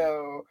much.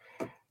 So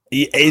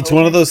it's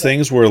one of those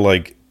things where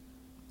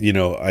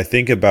I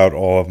think about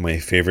all of my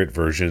favorite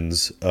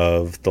versions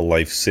of the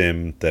life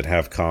sim that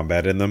have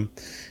combat in them.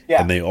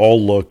 Yeah. And they all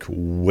look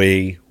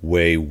way,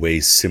 way,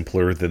 way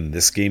simpler than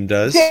this game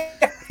does.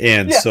 Yeah.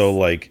 And so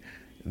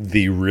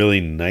the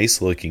really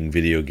nice looking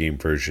video game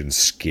version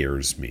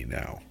scares me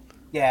now.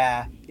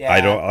 Yeah. I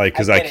don't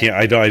because I can't.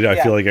 I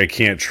feel like I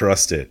can't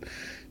trust it,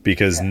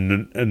 because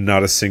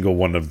not a single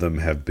one of them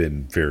have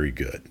been very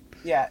good.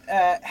 Yeah.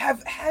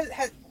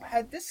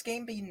 Had this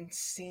game been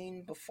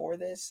seen before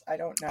this? I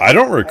don't know. I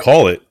don't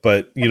recall it,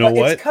 but you know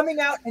what? It's coming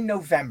out in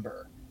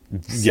November.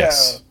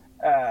 Yes.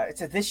 So,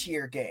 it's a this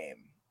year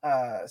game.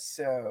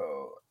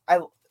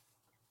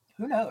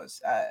 Who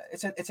knows?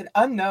 It's an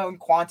unknown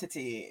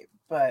quantity,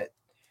 but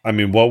I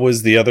mean, what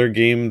was the other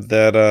game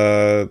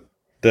that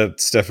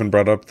Stefan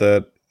brought up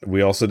that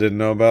we also didn't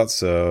know about?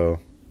 So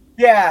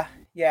yeah.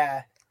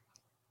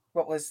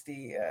 What was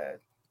the?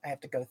 I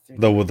have to go through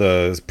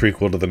the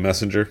prequel to The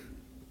Messenger.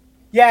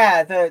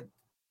 Yeah, the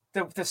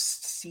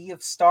Sea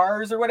of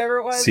Stars or whatever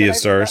it was. Sea of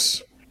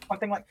Stars.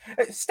 Something like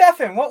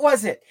Stefan. What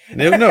was it?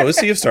 No, it was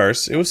Sea of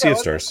Stars. It was Sea of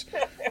Stars.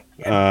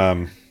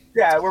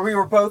 Yeah, where we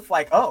were both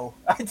like, oh,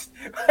 I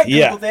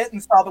googled it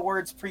and saw the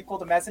words prequel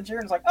to Messenger,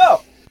 and was like,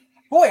 oh,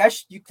 boy,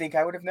 you'd think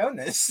I would have known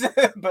this,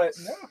 but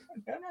no.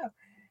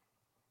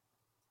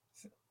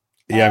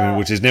 Yeah, I mean,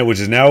 which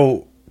is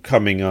now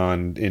coming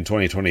on in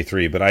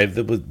 2023,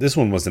 but this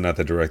one wasn't at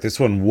the Direct. This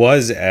one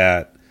was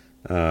at,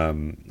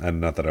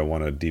 and not that I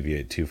want to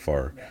deviate too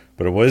far,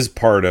 but it was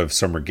part of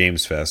Summer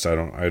Games Fest.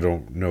 I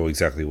don't know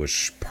exactly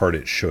which part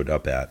it showed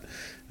up at,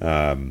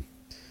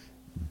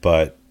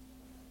 but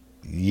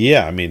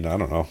yeah, I mean, I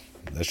don't know.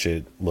 That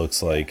shit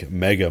looks like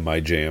mega my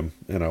jam,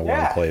 and I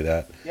want to play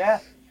that. Yeah.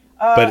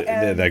 But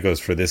that goes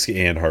for this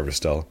and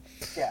Harvestella.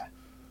 Yeah.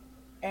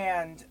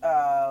 And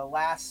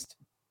last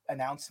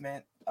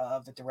announcement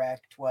of the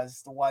Direct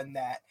was the one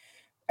that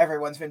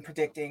everyone's been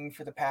predicting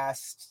for the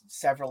past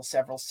several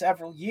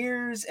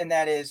years, and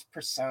that is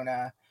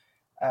Persona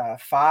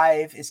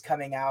 5 is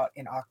coming out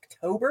in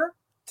October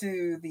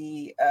to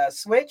the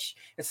Switch.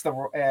 It's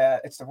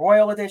the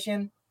Royal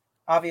Edition,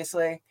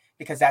 obviously,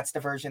 because that's the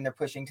version they're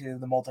pushing to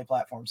the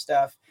multi-platform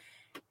stuff.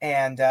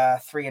 And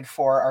 3 and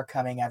 4 are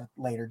coming at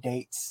later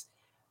dates.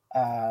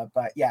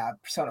 But yeah,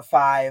 Persona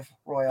 5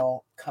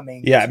 Royal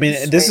coming. Yeah, I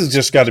mean, this has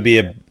just got to be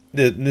a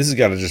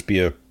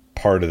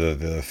part of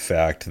the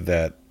fact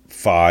that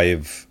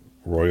 5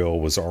 Royal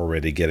was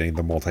already getting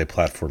the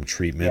multi-platform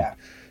treatment. Yeah.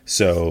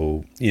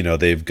 So,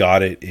 they've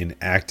got it in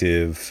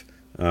active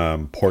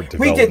port development.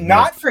 We did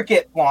not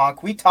forget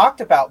Blanc. We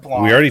talked about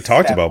Blanc. We already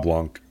talked about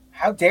Blanc.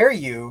 How dare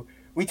you?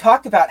 We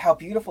talked about how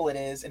beautiful it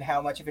is and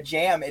how much of a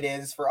jam it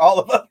is for all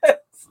of us.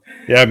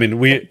 Yeah, I mean,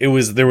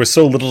 there was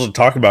so little to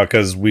talk about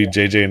because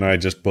JJ and I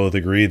just both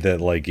agreed that,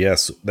 like,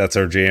 yes, that's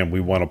our jam. We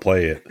want to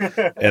play it,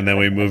 and then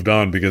we moved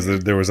on because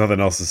there was nothing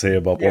else to say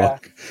about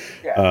Blanc.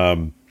 Yeah.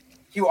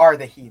 You are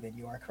the heathen.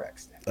 You are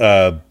correct,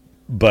 Stan.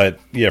 But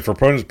yeah, for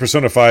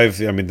Persona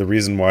 5, I mean, the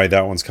reason why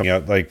that one's coming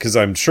out, like, because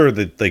I'm sure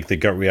that, like, the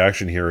gut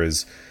reaction here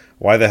is,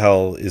 why the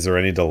hell is there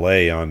any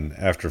delay on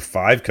after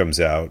 5 comes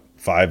out?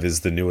 5 is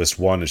the newest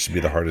one. It should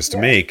be the hardest to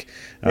make.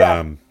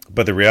 Yeah.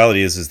 But the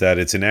reality is that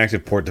it's in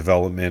active port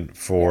development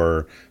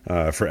for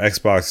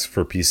Xbox,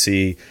 for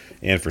PC,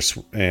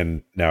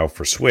 and now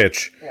for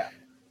Switch. Yeah.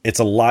 It's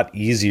a lot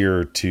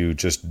easier to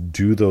just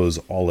do those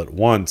all at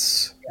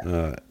once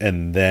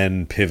and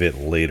then pivot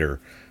later.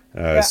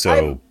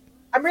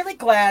 I'm really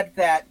glad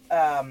that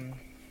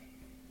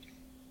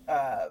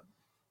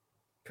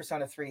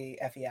Persona 3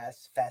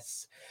 FES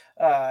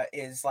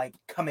is like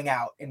coming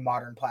out in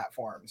modern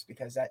platforms,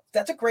 because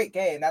that's a great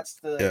game. That's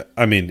the. Yeah,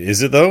 I mean,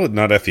 is it though?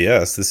 Not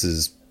FES. This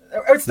is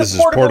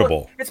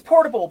portable. It's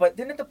portable, but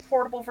didn't the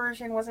portable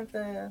version wasn't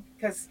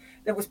because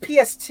it was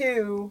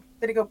PS2?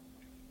 Did it go?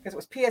 Because it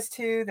was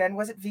PS2, then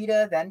was it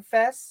Vita, then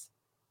FES?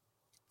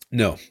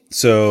 No,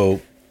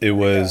 so it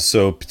was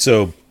so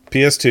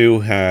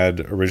PS2 had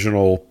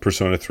original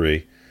Persona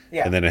 3,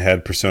 and then it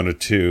had Persona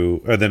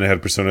 2, and then it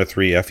had Persona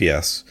 3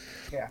 FES.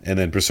 Yeah. And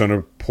then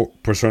Persona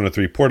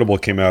 3 Portable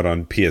came out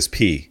on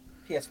PSP.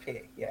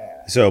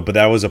 Yeah. So, but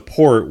that was a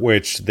port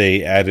which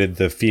they added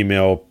the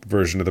female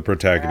version of the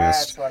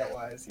protagonist. That's what it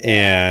was.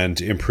 Yeah. And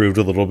improved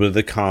a little bit of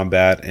the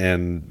combat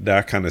and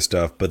that kind of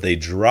stuff. But they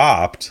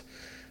dropped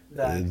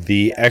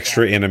the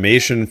extra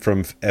animation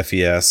from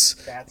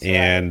FES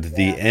and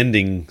the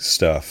ending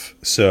stuff.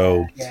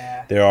 So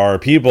there are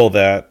people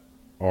that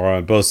are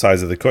on both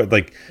sides of the coin.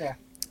 Like,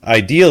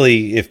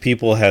 ideally, if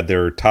people had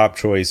their top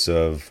choice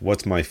of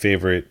what's my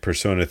favorite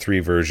Persona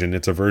 3 version,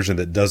 it's a version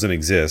that doesn't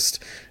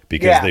exist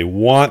because they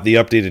want the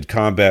updated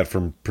combat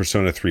from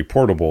Persona 3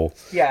 Portable,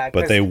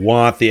 but they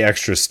want the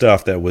extra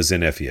stuff that was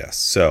in FES.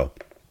 So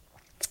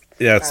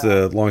that's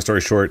the long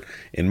story short.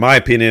 In my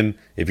opinion,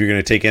 if you're going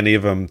to take any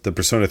of them, the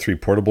Persona 3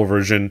 Portable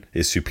version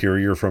is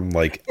superior from,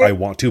 like, I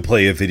want to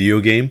play a video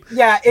game.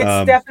 Yeah,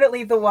 it's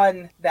definitely the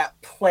one that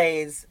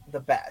plays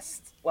the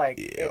best. Like,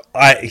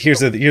 here's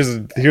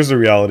the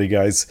reality,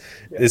 guys.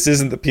 This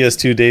isn't the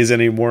PS2 days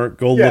anymore.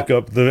 Go look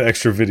up the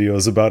extra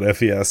videos about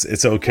FES.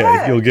 It's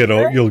okay. You'll get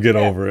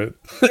over it.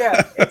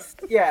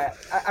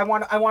 I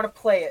want to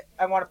play it.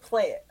 I want to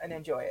play it and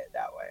enjoy it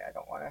that way. I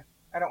don't want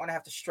to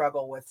have to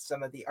struggle with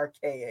some of the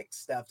archaic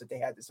stuff that they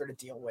had to sort of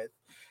deal with.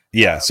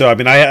 Yeah, so I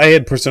mean, I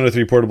had Persona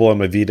 3 Portable on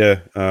my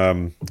Vita,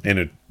 and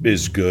it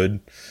is good.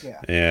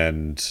 Yeah.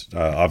 And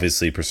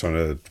obviously,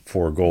 Persona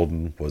 4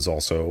 Golden was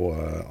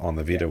also on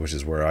the Vita, which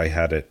is where I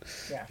had it.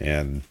 Yeah.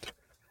 And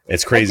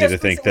it's crazy to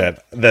think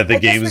that the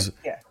games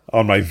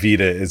on my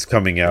Vita is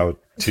coming out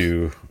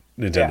to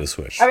Nintendo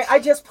Switch. I mean, I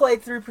just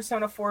played through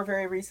Persona 4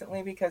 very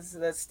recently because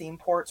the Steam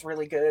port's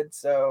really good.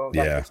 So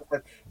it's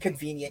a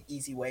convenient,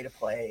 easy way to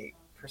play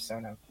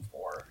Persona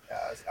 4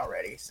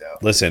 already. So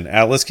listen,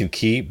 Atlas can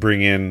keep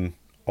bringing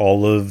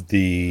all of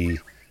the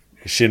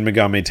Shin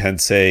Megami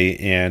Tensei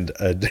and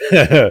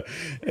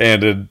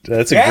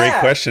that's a great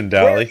question,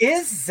 Dally. Where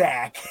is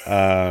Zach?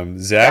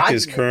 Zach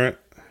is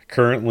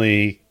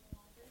currently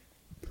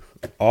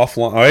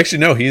offline. Oh, actually,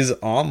 no, he's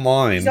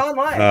online. He's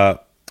online.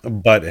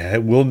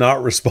 But will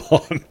not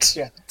respond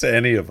to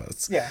any of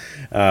us. Yeah.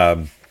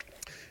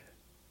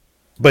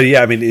 But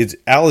yeah, I mean,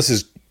 Alice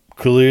is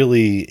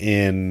clearly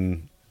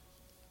in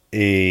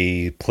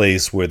a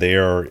place where they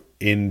are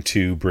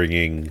into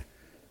bringing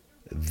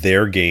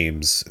their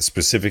games,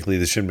 specifically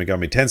the Shin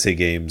Megami Tensei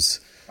games,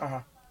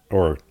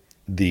 or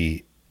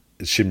the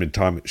Shin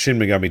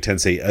Megami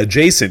Tensei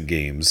adjacent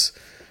games,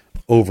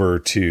 over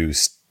to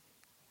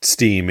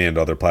Steam and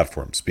other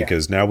platforms, Yeah.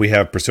 because now we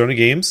have Persona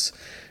games.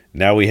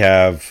 Now we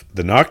have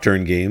the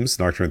Nocturne games.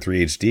 Nocturne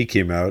 3 HD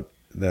came out,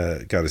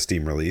 got a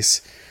Steam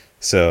release.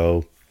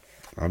 So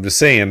I'm just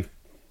saying,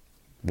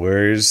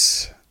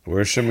 where's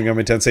Shin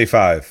Megami Tensei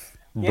 5?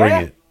 Bring Yeah.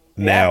 it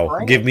Yeah. now.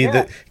 Bring Give it. me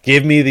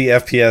Yeah. the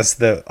FPS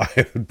that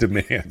I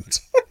demand.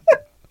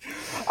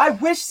 I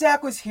wish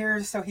Zach was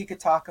here so he could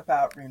talk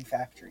about Rune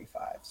Factory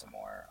 5 some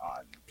more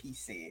on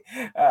PC.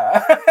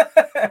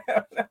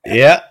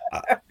 Yeah,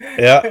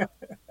 yeah.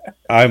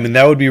 I mean,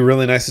 that would be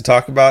really nice to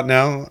talk about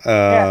now.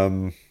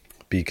 Yeah.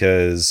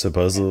 Because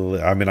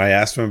supposedly, I mean, I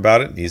asked him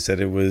about it, and he said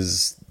it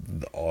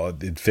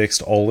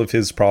fixed all of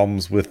his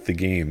problems with the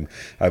game.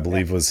 I Yeah.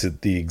 believe was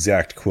the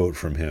exact quote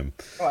from him.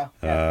 Well,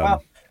 yeah.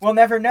 Well, we'll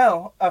never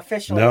know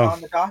officially No,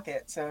 on the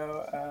docket.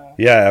 So,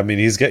 yeah, I mean,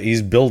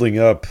 he's building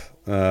up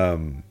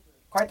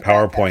quite the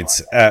back catalog.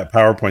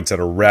 PowerPoints at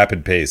a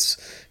rapid pace.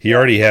 He Yeah.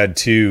 already had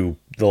two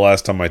the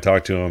last time I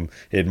talked to him.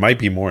 It might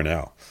be more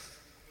now.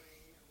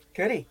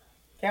 Could he?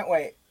 Can't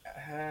wait.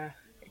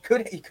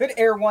 He could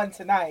air one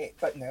tonight,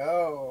 but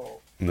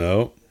no.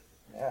 No,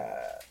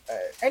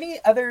 Any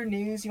other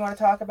news you want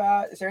to talk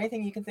about? Is there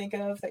anything you can think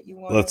of that you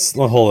want let's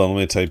to hold on.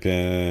 Let me type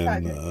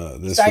in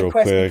this real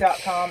quick.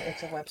 SideQuest.com?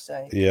 It's a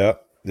website.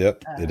 Yep,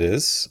 it Uh,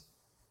 is.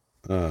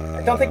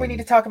 I don't think we need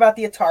to talk about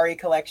the Atari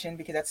collection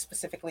because that's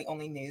specifically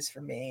only news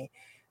for me.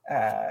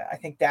 I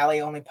think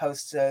Dally only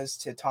posts those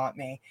to taunt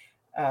me.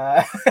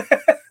 So,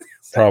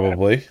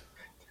 Probably.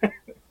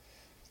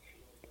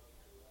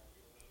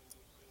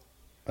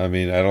 I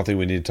mean, I don't think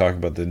we need to talk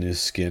about the new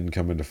skin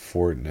coming to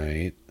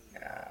Fortnite.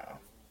 I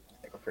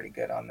think we're pretty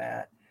good on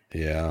that.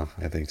 Yeah,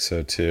 I think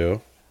so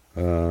too.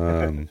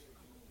 Um,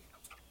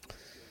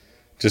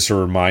 just a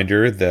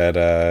reminder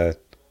that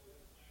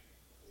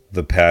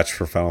the patch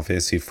for Final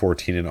Fantasy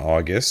 14 in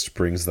August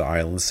brings the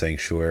Island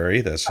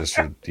Sanctuary. That's just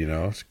a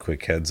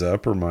quick heads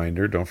up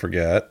reminder. Don't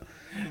forget.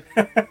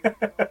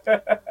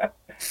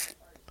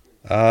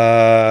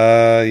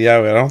 Yeah,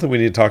 I don't think we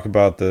need to talk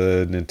about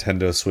the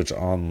Nintendo Switch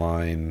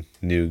Online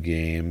new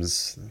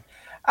games.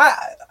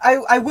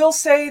 I will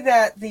say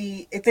that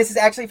this is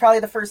actually probably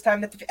the first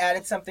time that they've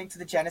added something to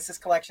the Genesis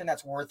collection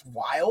that's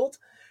worthwhile.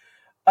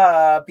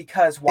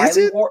 Because Is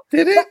Wily it? War,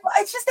 Did it?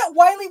 it's just that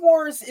Wily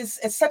Wars is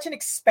such an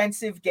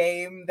expensive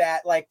game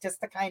that like just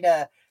to kind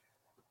of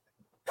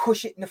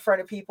push it in the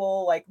front of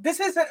people, like this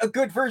isn't a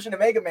good version of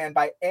Mega Man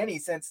by any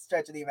sense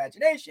stretch of the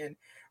imagination.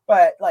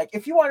 But like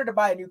if you wanted to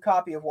buy a new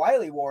copy of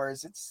Wily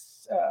Wars,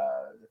 it's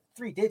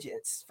 3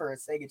 digits for a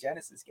Sega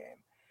Genesis game.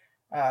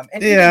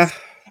 And Yeah.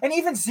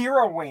 even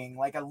Zero Wing,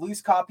 like a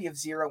loose copy of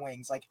Zero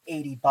Wing's like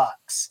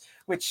 $80,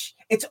 which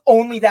it's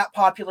only that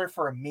popular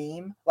for a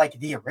meme, like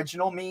the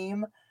original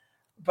meme.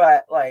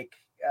 But like,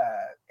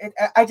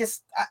 I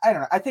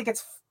don't know. I think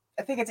it's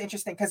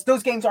interesting because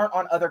those games aren't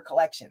on other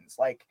collections.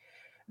 Like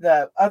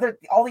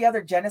all the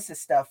other Genesis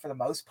stuff for the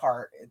most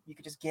part, you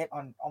could just get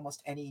on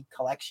almost any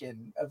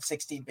collection of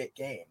 16-bit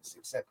games,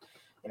 except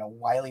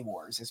Wily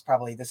Wars is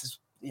probably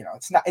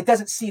it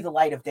doesn't see the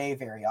light of day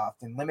very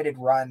often. Limited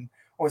Run,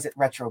 or was it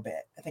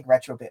Retrobit? I think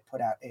Retrobit put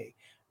out a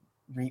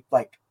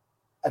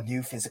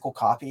new physical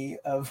copy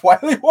of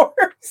Wily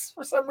Wars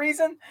for some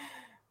reason.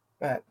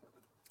 But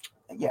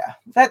yeah,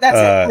 that's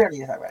it. We don't need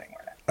to talk about it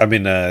anymore now. I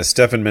mean,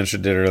 Stefan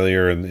mentioned it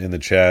earlier in the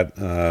chat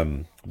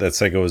that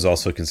Sega was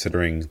also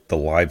considering the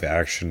live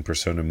action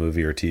Persona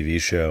movie or TV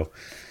show.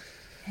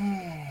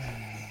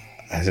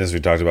 Since we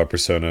talked about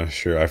Persona,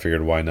 sure, I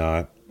figured why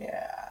not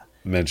Yeah,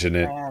 mention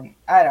it. man,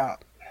 I don't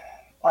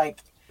like.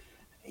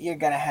 You're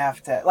gonna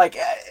have to like.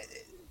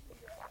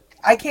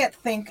 I can't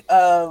think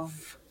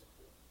of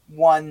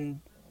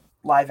one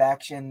live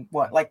action.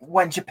 What like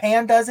when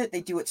Japan does it,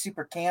 they do it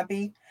super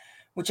campy,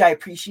 which I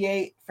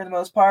appreciate for the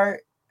most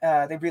part.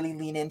 They really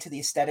lean into the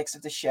aesthetics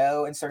of the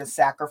show and sort of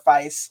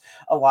sacrifice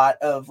a lot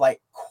of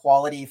like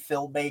quality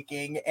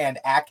filmmaking and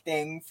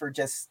acting for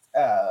just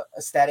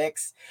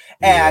aesthetics.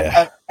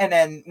 Yeah. And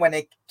then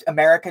when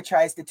America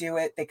tries to do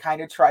it, they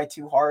kind of try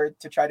too hard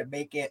to try to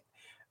make it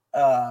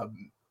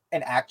an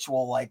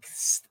actual like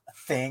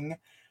thing.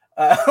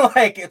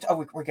 Like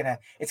we're gonna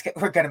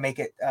make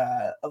it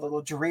a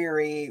little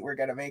dreary. We're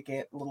gonna make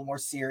it a little more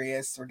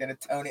serious. We're gonna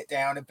tone it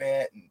down a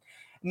bit. And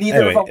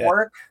neither of them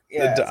work.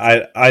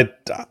 Yeah, I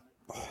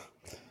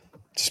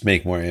just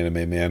make more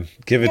anime, man.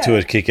 Give it to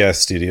a kick-ass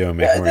studio and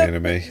make more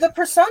anime. The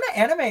Persona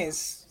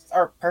animes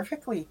are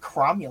perfectly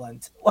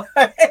cromulent.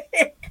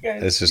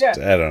 It's just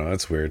I don't know.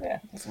 It's weird. Yeah,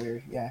 it's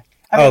weird. Yeah.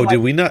 Did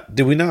we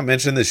not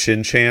mention the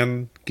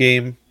Shin-Chan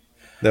game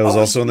that was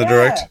also in the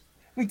direct?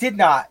 We did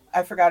not.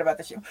 I forgot about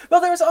the Shin.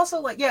 Well, there was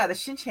also the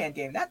Shin-Chan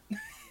game. That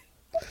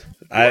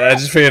I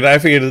just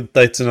figured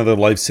that's another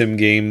life sim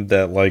game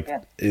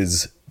that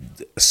is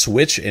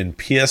Switch and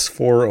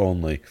PS4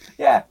 only.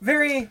 Yeah,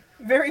 very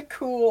very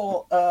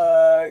cool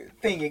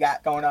thing you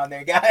got going on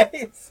there,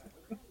 guys.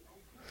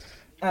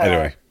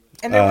 Anyway,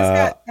 and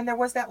there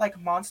was that like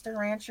Monster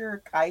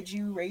Rancher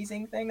kaiju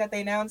raising thing that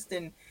they announced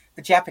in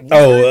the Japanese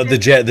Oh,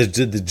 version.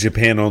 the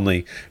Japan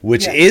only,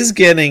 which Yeah, is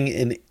getting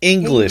an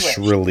English English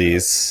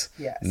release,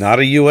 yes, not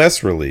a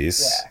US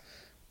release.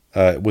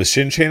 yeah, Was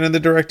Shin-Chan in the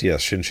direct?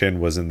 Yes, Shin-Chan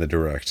was in the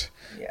direct.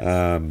 yes,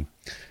 Um,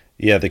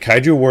 yeah, the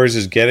Kaiju Wars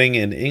is getting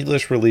an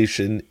English release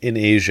in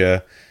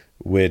Asia,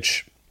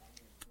 which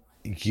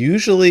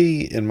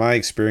usually, in my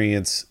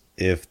experience,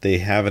 if they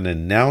have an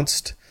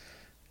announced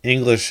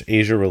English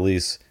Asia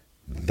release,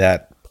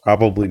 that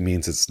probably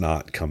means it's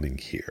not coming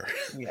here.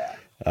 yeah,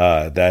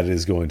 That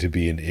is going to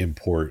be an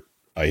import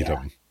yeah,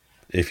 item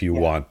if you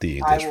yeah. want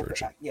the I English will.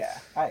 version. Yeah,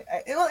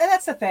 well, and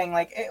that's the thing.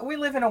 Like, we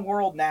live in a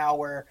world now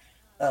where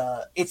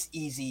it's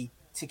easy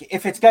to get.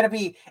 If it's gonna,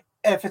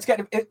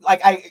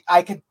 like,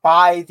 I could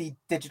buy the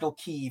digital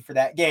key for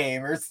that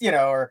game, or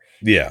or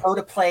Yeah. go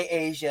to Play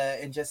Asia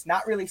and just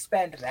not really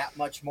spend that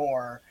much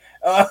more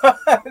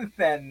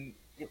than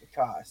it would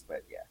cost.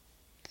 But yeah.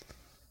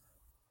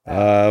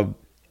 Uh,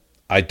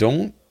 I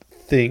don't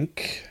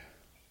think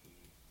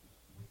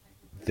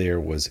there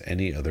was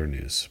any other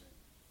news.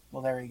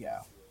 Well, there you go.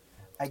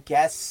 I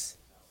guess.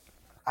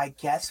 I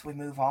guess we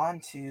move on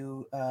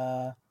to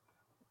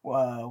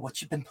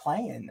what you've been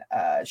playing.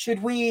 Do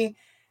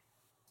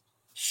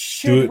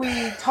Should it.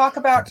 we talk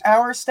about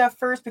our stuff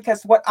first?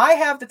 Because what I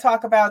have to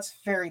talk about is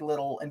very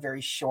little and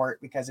very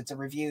short because it's a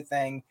review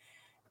thing.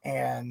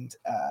 And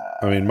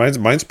I mean,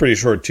 mine's pretty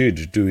short too.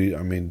 Do we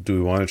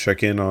want to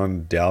check in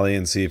on Dally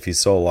and see if he's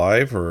still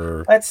alive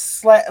or? let's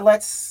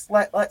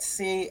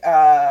see.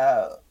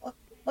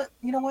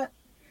 You know what?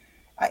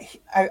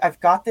 I've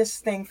got this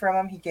thing from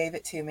him. He gave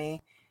it to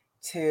me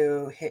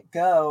to hit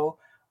go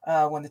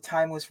when the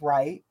time was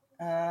right.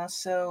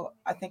 So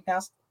I think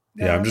now's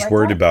Yeah, I'm the just right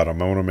worried time. about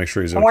him. I want to make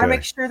sure he's I want to make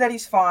okay. sure that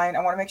he's fine. I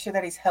want to make sure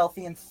that he's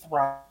healthy and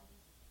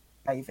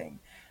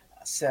thriving.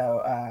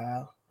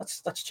 So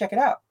let's check it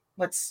out.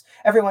 Let's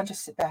everyone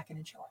just sit back and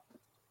enjoy.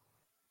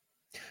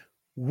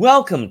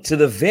 Welcome to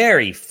the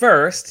very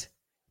first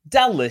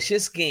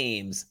Delicious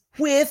Games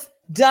with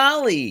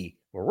Dolly,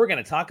 where we're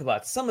going to talk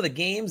about some of the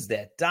games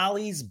that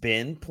Dolly's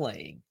been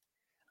playing.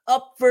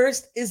 Up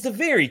first is the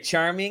very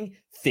charming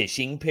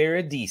Fishing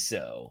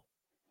Paradiso.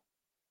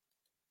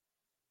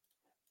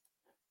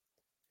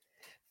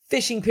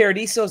 Fishing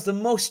Paradiso is the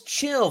most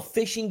chill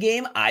fishing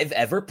game I've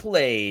ever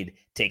played.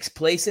 Takes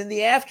place in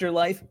the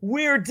afterlife.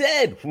 We're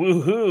dead.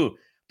 Woohoo!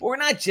 But we're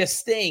not just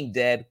staying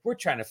dead. We're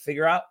trying to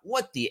figure out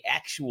what the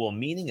actual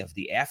meaning of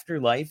the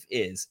afterlife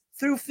is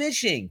through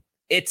fishing.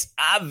 It's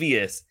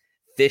obvious.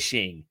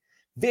 Fishing.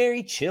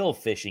 Very chill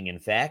fishing, in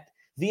fact.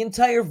 The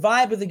entire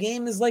vibe of the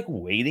game is like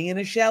wading in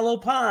a shallow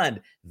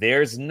pond.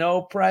 There's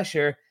no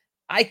pressure.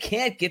 I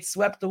can't get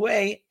swept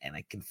away, and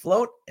I can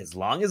float as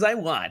long as I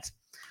want.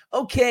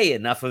 Okay,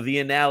 enough of the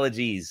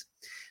analogies.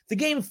 The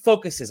game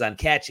focuses on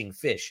catching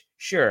fish,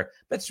 sure,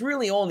 but it's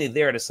really only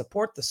there to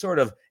support the sort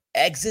of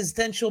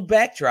existential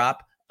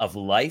backdrop of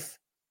life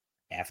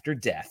after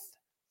death.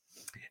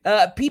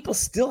 People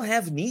still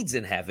have needs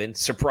in heaven,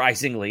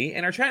 surprisingly,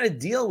 and are trying to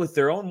deal with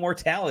their own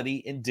mortality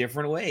in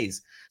different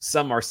ways.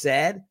 Some are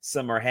sad,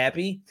 some are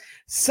happy,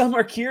 some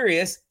are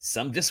curious,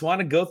 some just want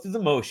to go through the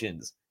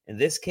motions. In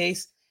this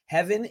case,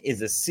 heaven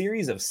is a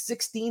series of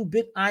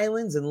 16-bit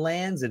islands and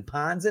lands and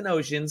ponds and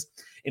oceans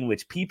in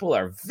which people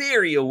are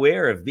very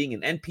aware of being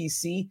an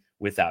NPC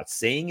without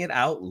saying it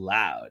out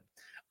loud.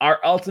 Our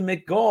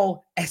ultimate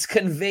goal, as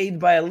conveyed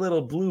by a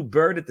little blue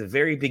bird at the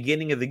very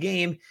beginning of the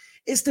game,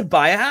 is to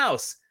buy a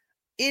house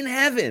in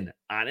heaven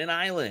on an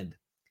island.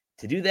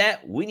 To do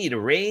that, we need to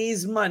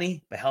raise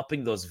money by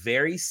helping those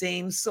very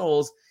same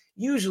souls,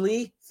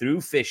 usually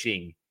through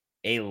fishing.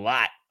 A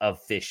lot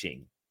of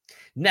fishing.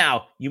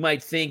 Now, you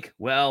might think,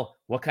 well,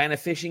 what kind of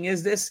fishing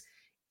is this?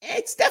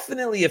 It's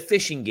definitely a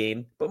fishing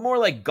game, but more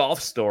like Golf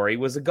Story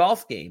was a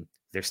golf game.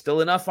 There's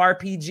still enough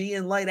RPG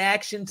and light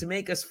action to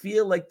make us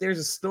feel like there's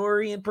a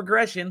story and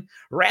progression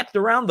wrapped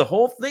around the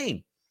whole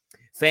thing.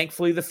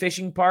 Thankfully, the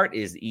fishing part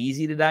is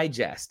easy to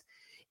digest.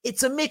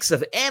 It's a mix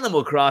of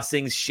Animal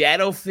Crossing's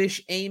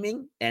Shadowfish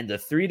aiming and the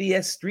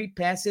 3DS Street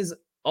Pass's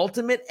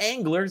Ultimate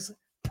Angler's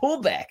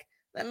pullback.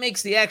 That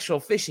makes the actual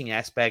fishing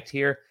aspect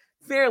here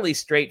fairly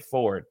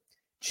straightforward.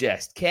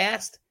 Just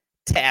cast,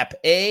 tap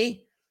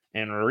A,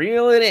 and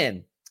reel it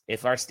in.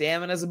 If our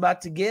stamina is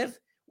about to give,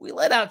 we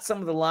let out some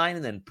of the line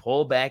and then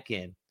pull back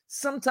in.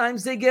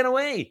 Sometimes they get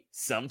away,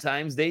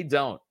 sometimes they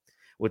don't.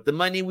 With the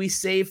money we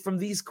save from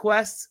these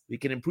quests, we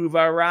can improve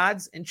our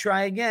rods and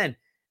try again.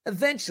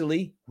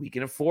 Eventually, we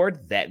can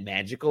afford that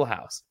magical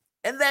house.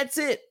 And that's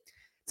it.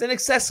 It's an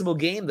accessible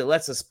game that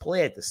lets us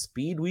play at the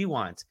speed we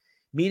want,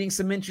 meeting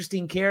some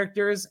interesting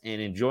characters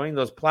and enjoying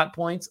those plot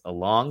points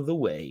along the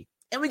way.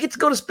 And we get to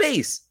go to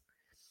space.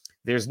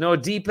 There's no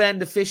deep end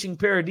to Fishing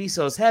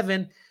Paradiso's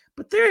heaven,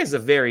 but there is a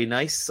very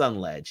nice sun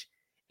ledge.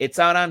 It's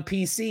out on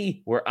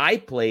PC, where I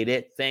played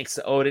it thanks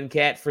to Odin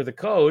Cat for the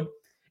code,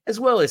 as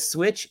well as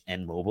Switch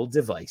and mobile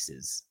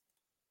devices.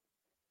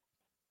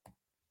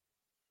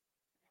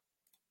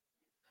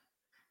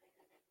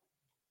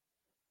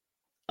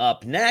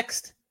 Up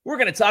next, we're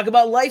going to talk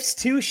about Life's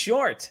Too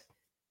Short.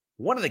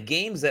 One of the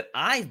games that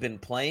I've been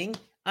playing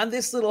on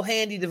this little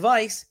handy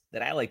device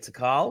that I like to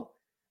call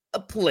a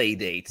play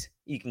date.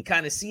 You can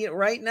kind of see it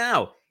right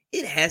now.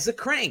 It has a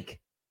crank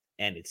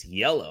and it's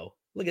yellow.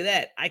 Look at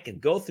that. I can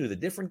go through the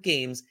different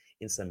games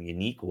in some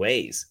unique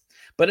ways.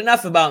 But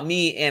enough about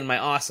me and my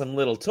awesome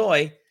little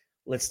toy.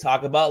 Let's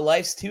talk about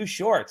Life's Too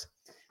Short.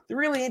 The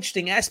really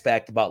interesting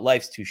aspect about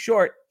Life's Too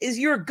Short is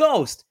your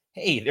ghost.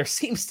 Hey, there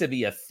seems to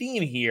be a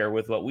theme here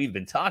with what we've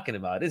been talking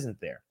about, isn't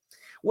there?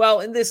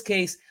 Well, in this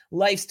case,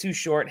 Life's Too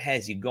Short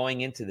has you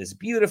going into this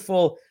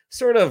beautiful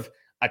sort of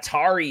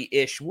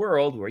Atari-ish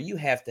world where you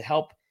have to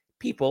help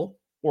people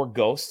or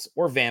ghosts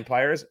or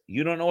vampires,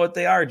 you don't know what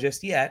they are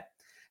just yet,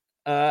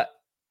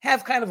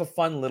 have kind of a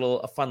fun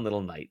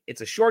little night.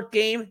 It's a short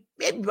game,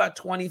 maybe about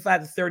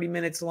 25 to 30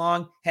 minutes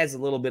long, has a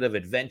little bit of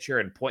adventure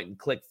and point and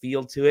click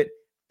feel to it,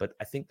 but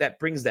I think that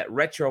brings that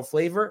retro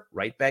flavor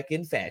right back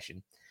in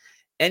fashion.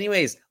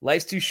 Anyways,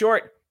 Life's Too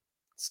Short.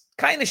 It's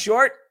kind of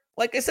short.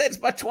 Like I said, it's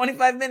about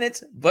 25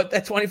 minutes, but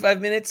that 25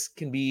 minutes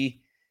can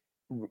be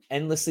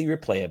endlessly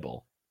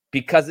replayable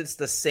because it's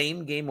the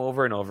same game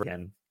over and over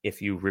again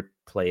if you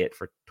replay it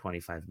for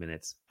 25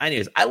 minutes.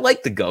 Anyways, I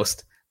like the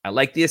ghost. I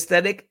like the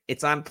aesthetic.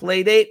 It's on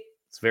Playdate.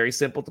 It's very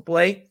simple to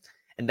play.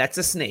 And that's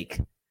a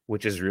snake,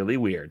 which is really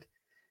weird.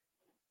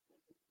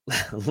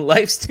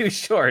 Life's Too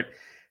Short.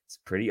 It's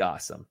pretty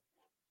awesome.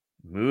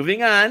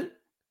 Moving on.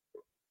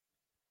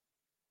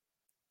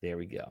 There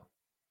we go.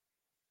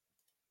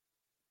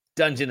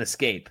 Dungeon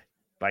Escape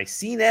by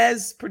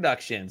Cinez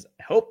Productions.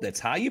 I hope that's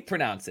how you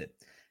pronounce it.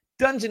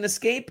 Dungeon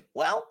Escape,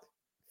 well,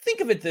 think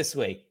of it this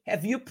way.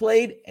 Have you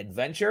played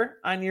Adventure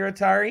on your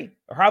Atari?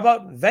 Or how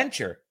about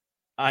Venture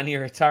on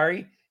your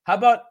Atari? How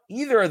about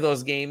either of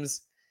those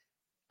games,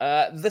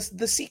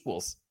 the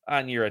sequels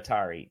on your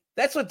Atari?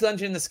 That's what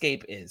Dungeon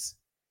Escape is.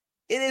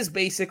 It is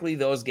basically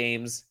those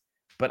games,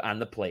 but on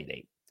the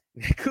Playdate.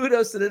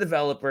 Kudos to the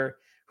developer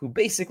who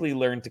basically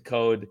learned to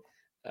code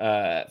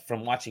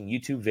from watching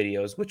YouTube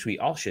videos, which we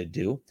all should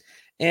do,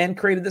 and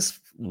created this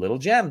little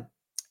gem.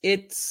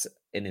 It's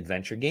an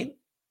adventure game.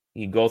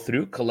 You go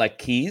through, collect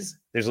keys.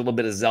 There's a little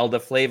bit of Zelda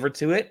flavor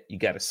to it. You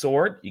got a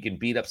sword. You can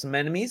beat up some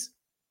enemies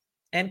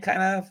and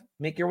kind of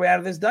make your way out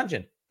of this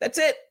dungeon. That's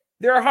it.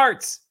 There are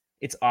hearts.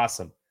 It's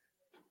awesome.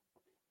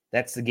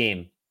 That's the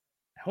game.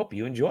 I hope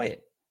you enjoy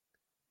it.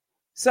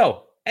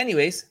 So,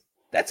 anyways,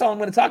 that's all I'm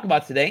going to talk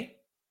about today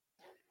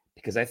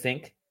because I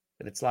think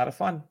that it's a lot of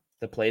fun.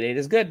 The Playdate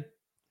is good.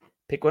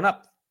 Pick one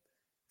up.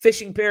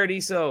 Fishing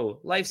Paradiso.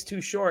 Life's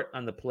Too Short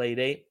on the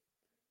Playdate.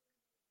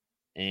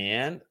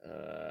 And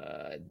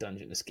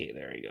Dungeon Escape.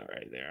 There you go.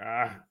 Right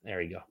there.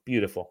 There you go.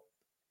 Beautiful.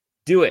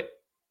 Do it.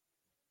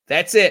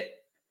 That's it.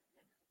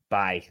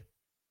 Bye.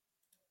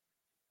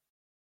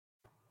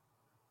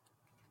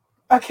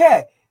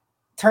 Okay.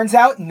 Turns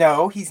out,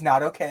 no, he's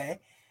not okay.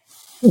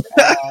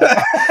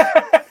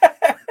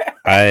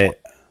 I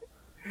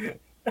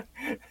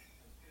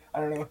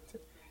don't know.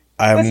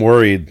 I'm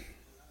worried.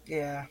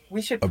 Yeah,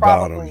 we should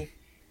about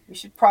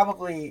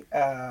probably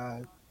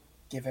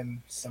give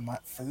him some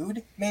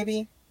food,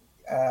 maybe.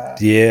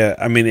 Yeah,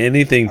 I mean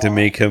anything to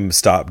make him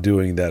stop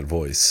doing that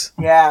voice.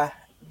 Yeah.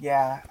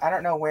 I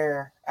don't know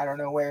where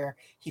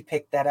he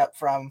picked that up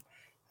from.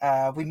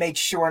 We made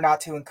sure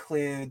not to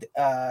include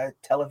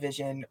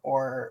television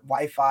or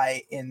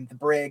Wi-Fi in the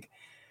brig,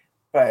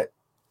 but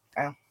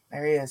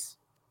there he is.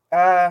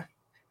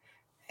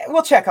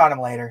 We'll check on him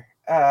later.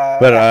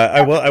 But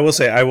I will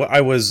say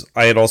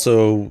I had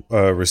also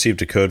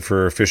received a code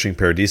for Fishing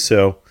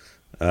Paradiso.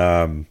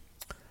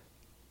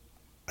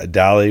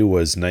 Dolly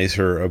was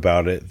nicer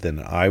about it than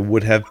I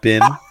would have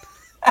been.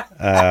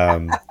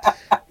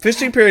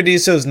 Fishing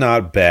Paradiso is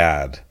not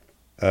bad,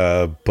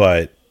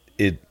 but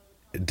it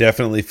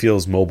definitely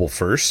feels mobile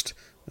first.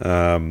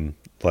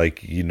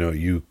 Like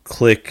you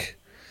click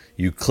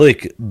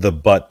the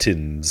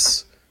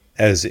buttons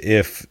as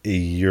if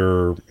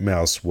your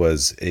mouse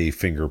was a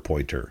finger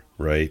pointer,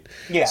 right?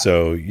 Yeah.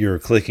 So you're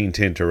clicking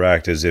to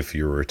interact as if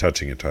you were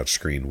touching a touch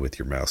screen with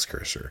your mouse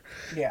cursor.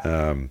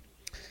 Yeah.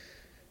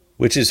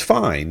 Which is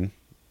fine,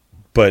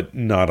 but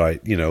not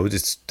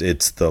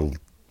it's the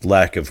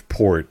lack of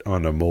port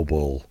on a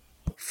mobile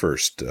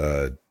first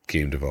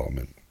game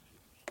development.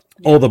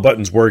 All the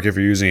buttons work if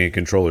you're using a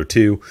controller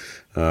too.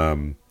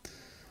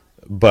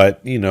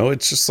 But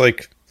it's just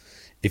like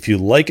if you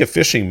like a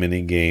fishing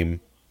mini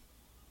game,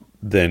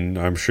 then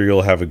I'm sure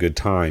you'll have a good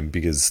time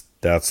because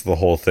that's the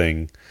whole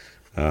thing.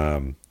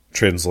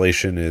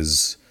 Translation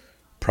is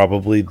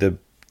probably the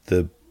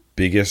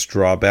biggest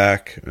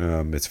drawback.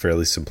 It's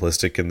fairly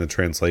simplistic in the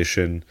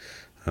translation.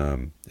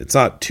 It's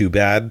not too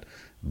bad,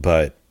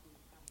 but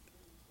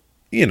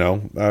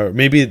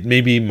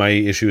maybe my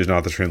issue is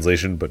not the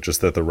translation, but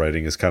just that the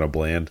writing is kind of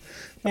bland.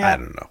 Yeah. I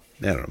don't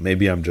know.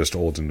 Maybe I'm just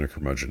old and a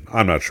curmudgeon.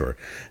 I'm not sure.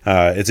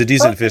 It's a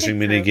decent fishing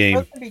mini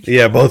game.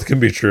 Yeah, both can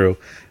be true.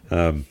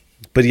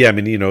 But yeah, I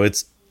mean,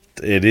 it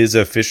is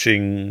a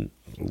fishing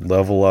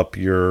level up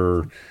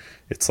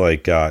it's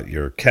like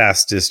your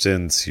cast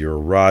distance, your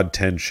rod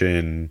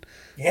tension,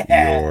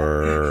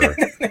 your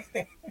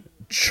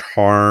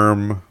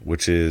charm,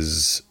 which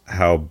is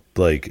how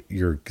like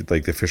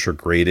the fish are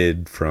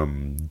graded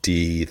from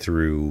D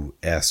through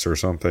S or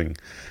something.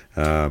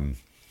 And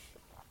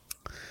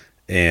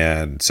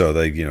so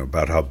they,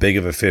 about how big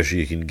of a fish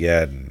you can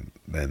get and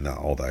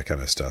all that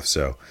kind of stuff.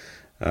 So,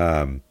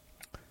 yeah,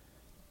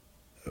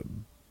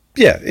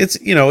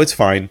 it's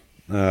fine.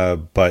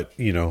 But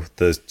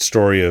the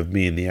story of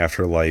me in the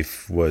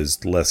afterlife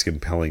was less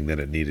compelling than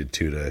it needed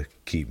to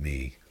keep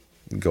me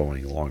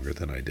going longer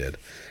than I did.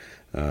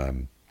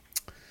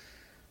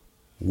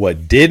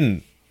 What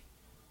didn't,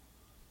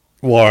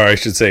 or I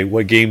should say,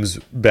 what games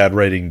bad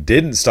writing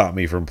didn't stop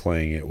me from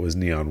playing it was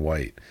Neon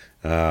White.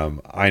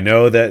 I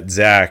know that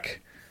Zach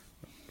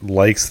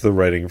likes the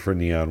writing for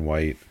Neon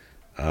White.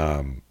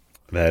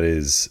 That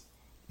is,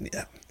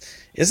 yeah,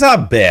 it's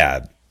not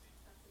bad.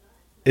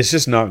 It's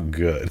just not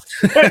good.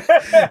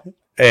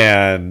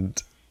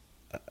 And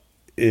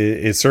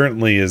it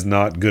certainly is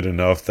not good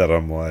enough that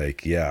I'm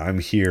like, yeah, I'm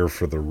here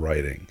for the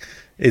writing.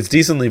 It's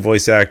decently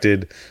voice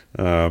acted.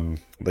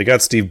 They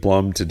got Steve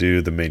Blum to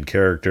do the main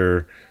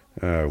character,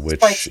 which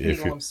Spike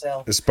Spiegel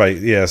himself.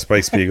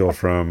 Spike Spiegel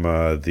from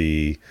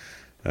the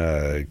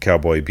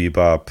Cowboy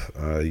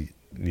Bebop,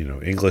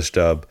 English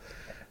dub,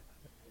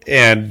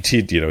 and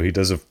he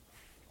does a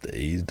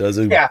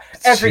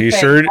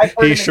everything.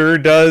 He sure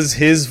does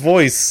his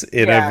voice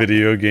in a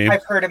video game.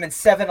 I've heard him in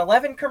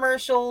 7-Eleven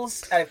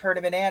commercials. I've heard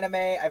him in anime.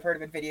 I've heard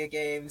him in video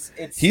games.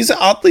 He's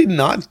oddly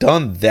not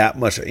done that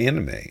much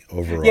anime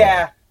overall.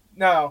 Yeah,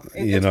 no.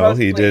 He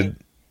did.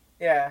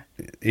 Yeah.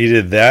 He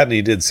did that, and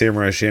he did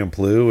Samurai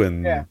Champloo,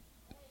 and yeah.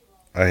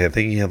 I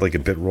think he had like a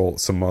bit role,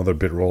 some other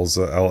bit roles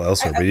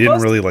elsewhere, but he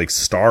didn't really like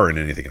star in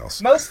anything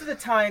else. Most of the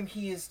time,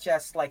 he is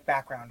just like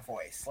background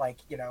voice, like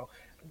the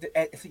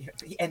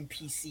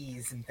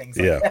NPCs and things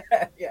like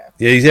that. Yeah.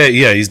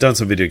 He's done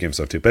some video game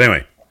stuff too. But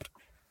anyway,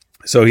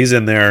 so he's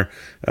in there.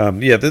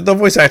 The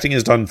voice acting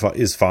is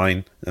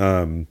fine.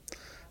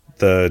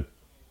 The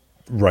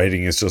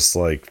writing is just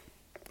like,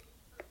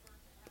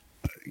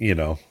 I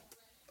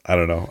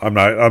don't know. I'm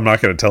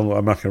not going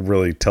to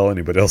really tell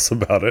anybody else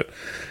about it.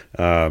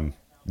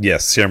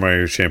 Yes,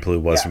 Samurai Champloo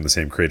was from the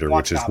same creator,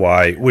 which is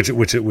why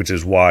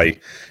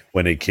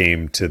when it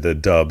came to the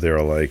dub, they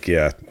were like,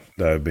 yeah.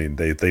 I mean,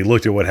 they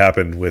looked at what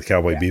happened with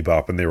Cowboy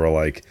Bebop, and they were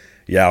like,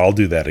 yeah, I'll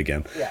do that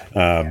again.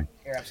 Yeah,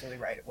 you're absolutely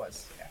right. It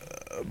was. Yeah.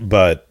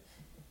 But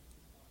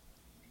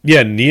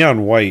yeah,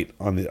 Neon White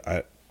on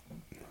the.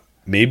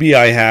 Maybe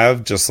I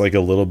have just like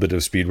a little bit of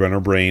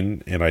speedrunner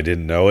brain, and I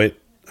didn't know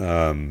it.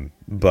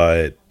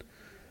 But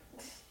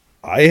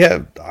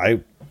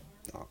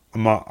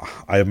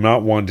I'm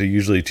not one to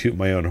usually toot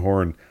my own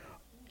horn.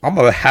 I'm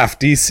a half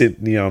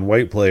decent Neon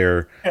White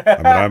player.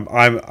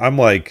 I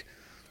mean,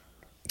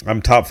 I'm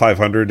top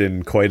 500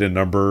 in quite a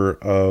number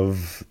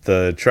of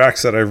the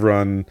tracks that I've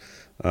run.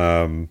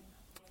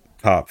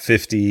 Top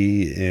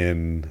 50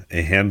 in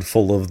a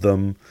handful of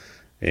them,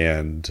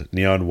 and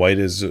Neon White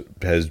is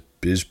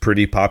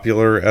pretty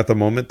popular at the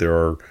moment. There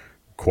are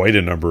quite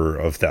a number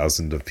of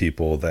thousands of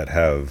people that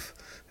have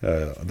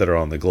that are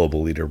on the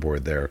global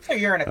leaderboard there. So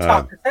you're in a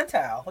top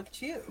percentile. Look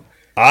at you.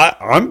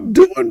 I'm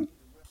doing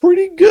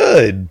pretty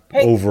good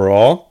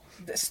overall.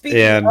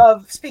 Speaking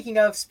of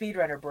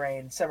speedrunner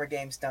brain, Summer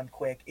Games Done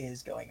Quick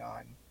is going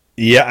on.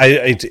 Yeah,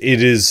 it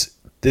is.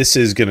 This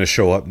is going to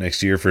show up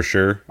next year for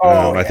sure.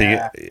 I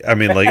think.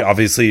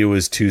 Obviously, it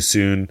was too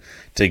soon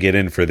to get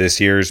in for this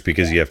year's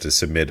because you have to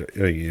submit,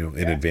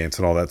 in advance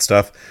and all that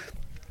stuff.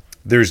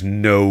 There's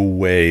no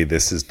way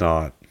this is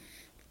not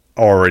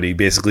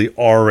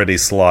already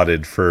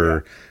slotted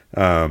for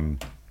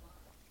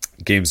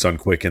Games Done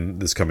Quick in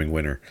this coming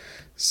winter.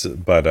 So,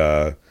 but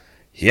I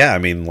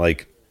mean,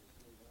 like,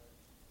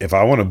 if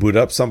I want to boot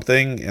up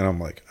something and I'm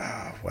like,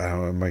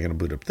 how am I going to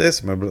boot up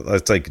this?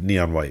 It's like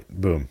Neon White,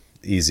 boom,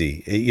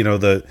 easy.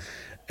 The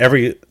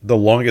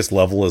longest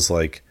level is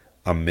like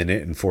a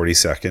minute and 40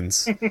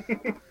 seconds.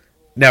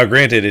 Now,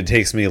 granted, it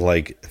takes me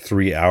like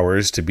 3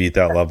 hours to beat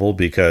that level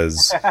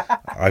because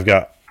I've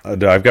got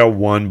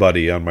one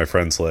buddy on my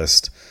friends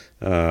list,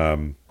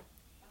 and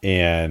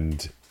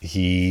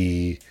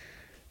he's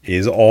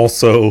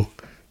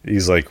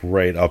like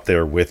right up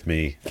there with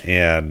me,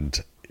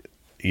 and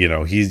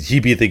he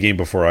beat the game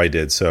before I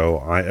did. So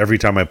every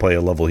time I play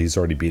a level, he's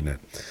already beaten it,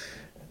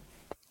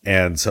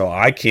 and so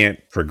I can't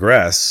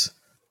progress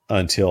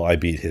until I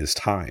beat his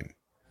time.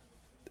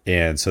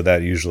 And so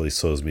that usually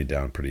slows me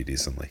down pretty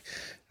decently.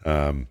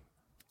 But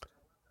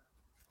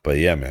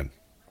yeah, man,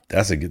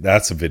 that's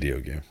a video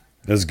game.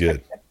 That's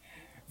good.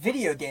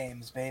 Video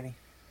games, baby.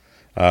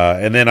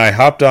 And then I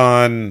hopped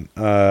on.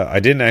 I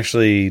didn't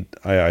actually.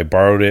 I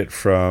borrowed it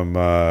from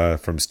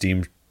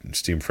Steam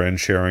friend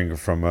sharing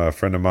from a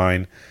friend of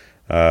mine.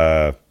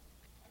 DNF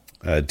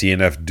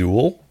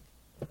Duel,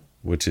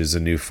 which is a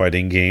new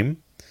fighting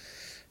game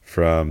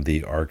from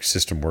the Arc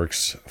System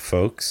Works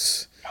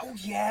folks. Oh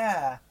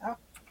yeah.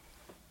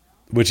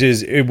 Which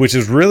is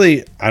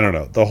really, I don't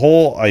know, the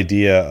whole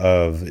idea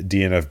of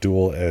DNF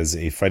Duel as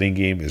a fighting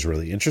game is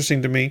really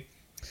interesting to me.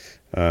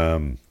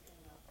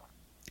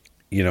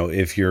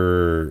 If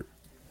you're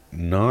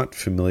not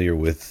familiar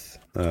with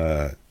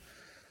DNF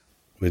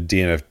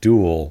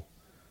Duel,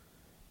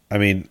 I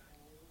mean,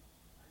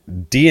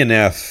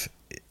 DNF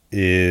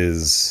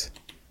is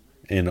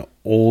an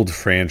old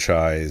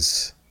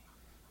franchise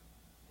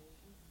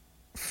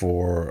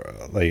for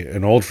like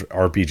an old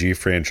RPG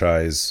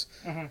franchise,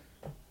 Mm-hmm.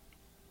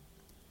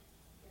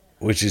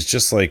 which is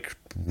just like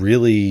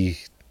really,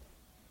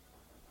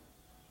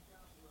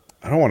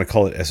 I don't want to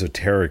call it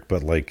esoteric,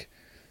 but like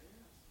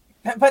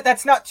But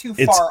that's not too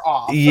it's, far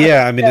off.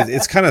 yeah, I mean,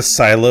 it's kind of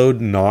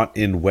siloed, not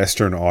in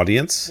Western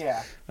audience.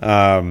 Yeah.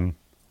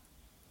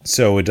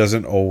 So it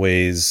doesn't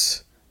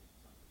always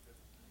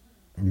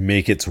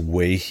make its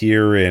way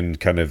here and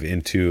kind of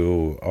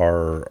into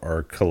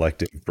our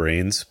collective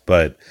brains.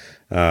 But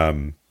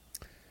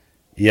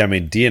yeah, I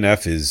mean,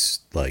 DNF is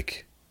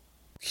like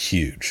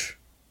huge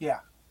Yeah.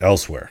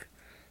 elsewhere.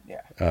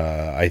 Yeah.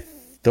 I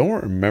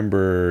don't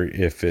remember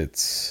if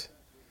it's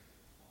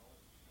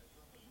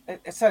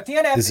So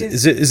DNF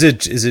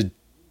is it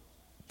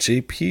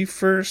JP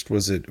first?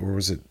 Was it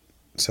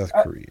South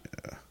Korea?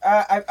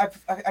 I think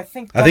I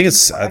think Dungeon,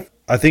 it's I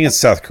think it's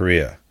South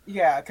Korea.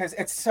 yeah, because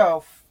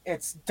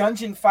it's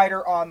Dungeon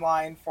Fighter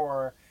Online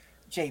for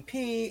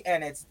JP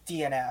and it's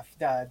DNF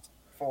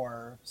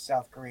for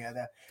South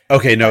Korea.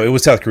 Okay, no, it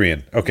was South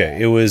Korean. Okay,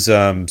 Yeah. it was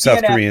South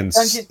DNF, Korean's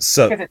Dungeon,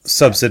 because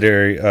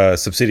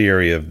it's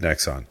subsidiary of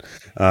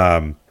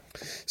Nexon.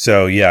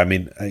 So yeah, I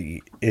mean,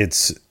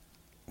 it's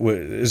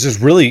just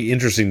really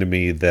interesting to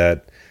me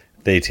that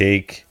they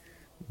take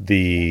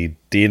the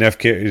DNF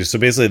characters. So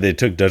basically, they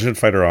took Dungeon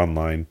Fighter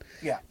Online.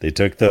 yeah. They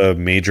took the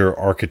major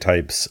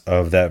archetypes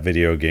of that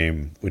video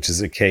game, which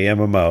is a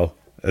KMMO,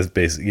 as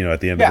basically, at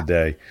the end of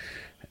the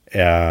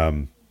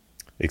day.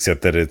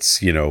 Except that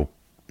it's,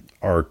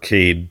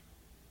 arcade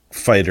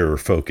fighter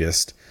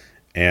focused,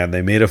 and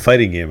they made a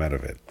fighting game out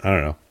of it. I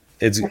don't know.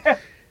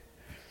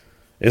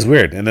 It's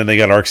weird. And then they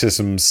got Arc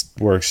Systems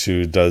Works,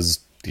 who does,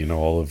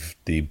 all of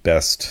the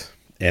best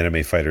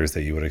anime fighters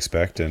that you would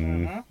expect,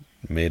 and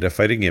made a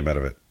fighting game out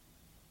of it.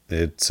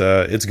 It's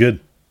good.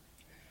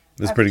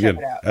 It's pretty good.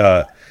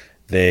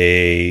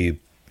 They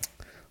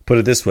put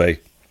it this way: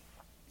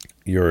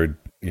 the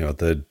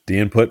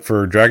input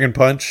for Dragon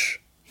Punch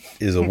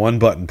is a one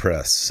button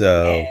press.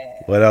 So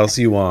what else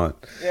you want?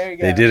 There you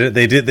go. They did it.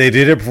 They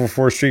did it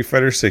before Street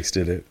Fighter 6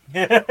 did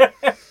it.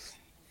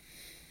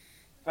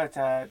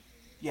 But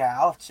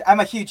yeah, I'm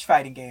a huge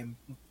fighting game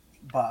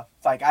buff.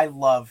 Like I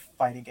love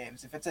fighting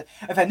games.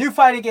 If a new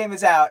fighting game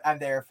is out, I'm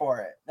there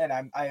for it.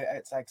 And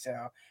it's like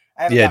so.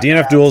 Yeah,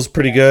 DNF Duel is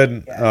pretty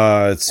good.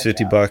 Yeah, it's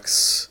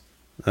 $50,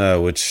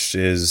 which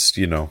is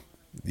I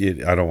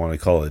don't want to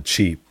call it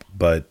cheap,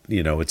 but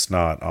it's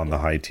not on the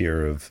high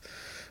tier of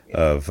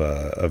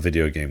a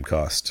video game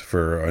cost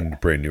for a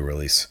brand new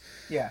release.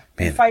 Yeah,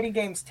 Man. and fighting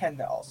games tend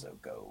to also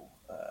go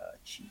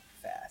cheap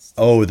fast.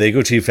 Oh, they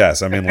go cheap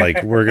fast. I mean,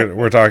 like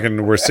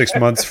we're 6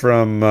 months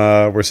from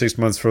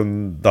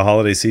the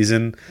holiday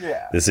season.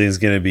 Yeah, This thing's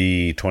gonna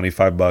be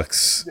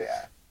 $25.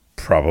 yeah.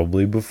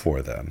 Probably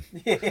before then.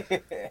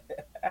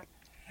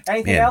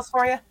 Anything else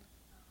for you?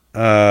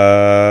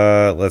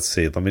 Let's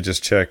see. Let me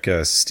just check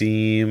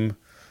Steam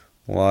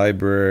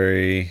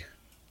library.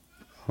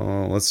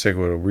 Let's check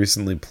what I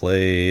recently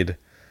played.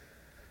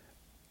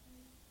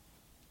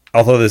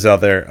 I'll throw this out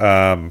there.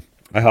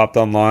 I hopped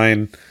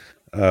online.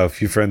 A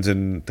few friends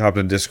hopped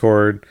in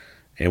Discord,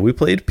 and we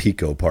played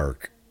Pico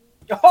Park.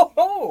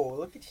 Oh,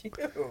 look at you!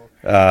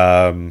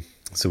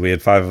 So we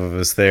had 5 of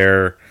us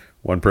there.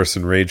 One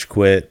person rage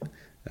quit.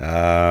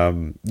 Yeah,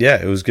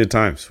 it was good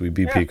times. We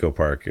beat Pico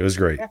Park. It was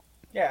great.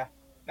 Yeah.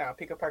 No,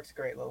 Pico Park's a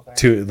great little thing.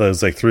 It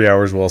was like 3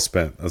 hours well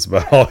spent. That's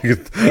about all you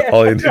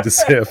need to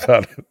say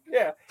about it.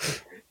 Yeah.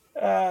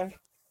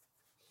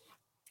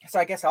 So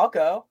I guess I'll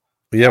go.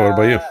 Yeah, what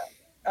about you?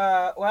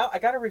 Well, I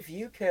got a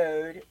review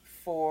code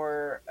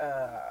for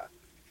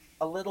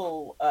a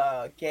little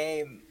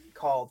game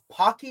called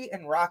Pocky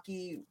and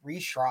Rocky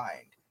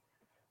Reshrined.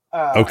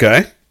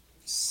 Okay.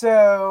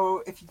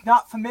 So, if you're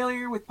not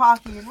familiar with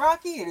Pocky and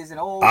Rocky, it is an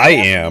old. I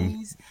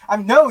am. I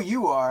know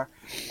you are.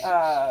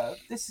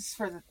 This is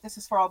for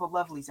all the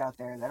lovelies out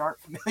there that aren't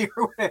familiar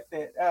with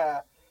it.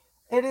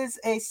 It is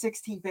a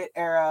 16-bit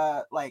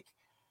era. Like,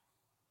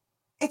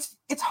 it's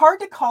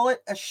hard to call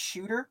it a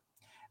shooter,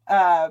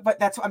 but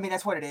that's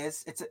what it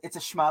is. It's a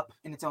shmup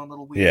in its own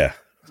little weird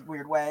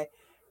way.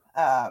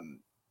 But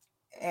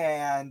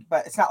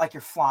it's not like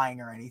you're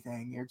flying or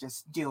anything. You're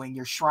just doing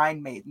your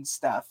shrine maiden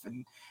stuff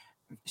and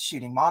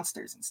shooting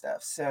monsters and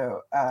stuff.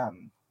 So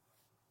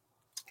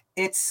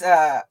it's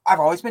I've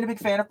always been a big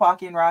fan of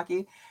Pocky and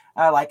Rocky.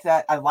 I like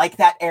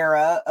that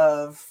era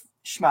of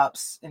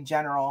shmups in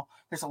general.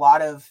 There's a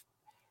lot of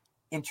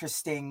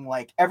interesting,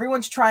 like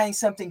everyone's trying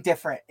something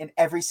different in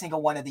every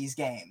single one of these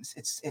games.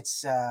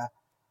 It's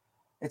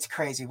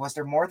crazy. Was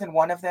there more than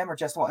one of them or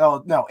just one?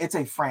 Oh no, it's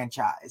a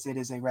franchise. It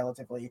is a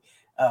relatively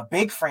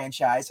big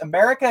franchise.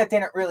 America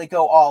didn't really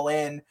go all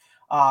in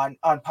on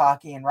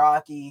Pocky and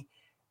Rocky.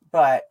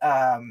 But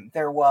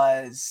there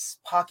was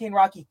Pocky and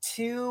Rocky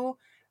 2,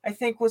 I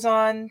think, was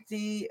on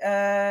the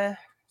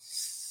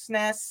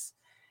SNES.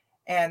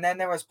 and then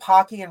there was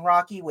Pocky and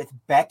Rocky with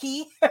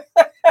Becky,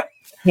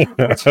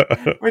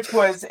 which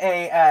was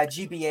a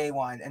GBA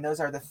one, and those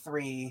are the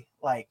three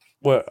like.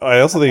 Well, I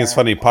also think it's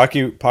funny.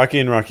 Pocky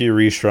and Rocky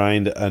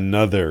reshrined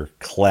another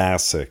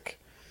classic.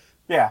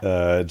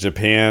 Yeah.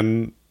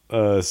 Japan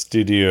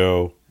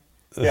studio.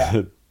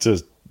 Yeah.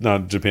 Just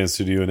not Japan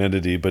studio and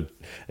entity, but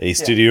a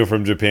studio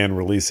from Japan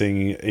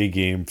releasing a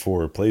game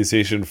for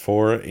PlayStation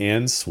 4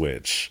 and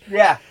Switch.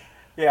 Yeah.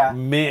 Yeah.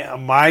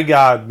 Man, my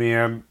God,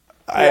 man.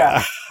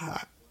 Yeah.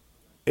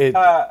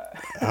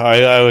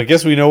 I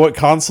guess we know what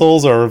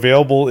consoles are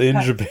available in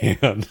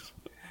Japan.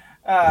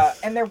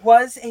 And there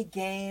was a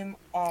game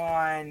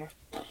on,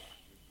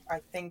 I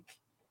think,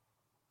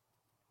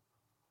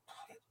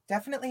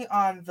 definitely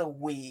on the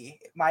Wii.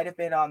 It might have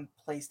been on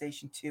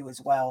PlayStation 2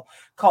 as well,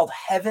 called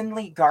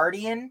Heavenly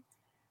Guardian,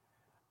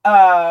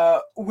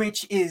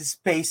 which is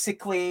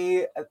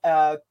basically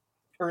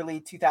early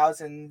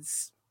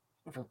 2000s.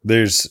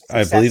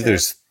 I believe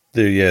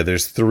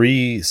there's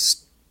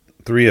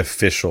three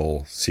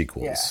official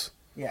sequels.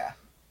 Yeah.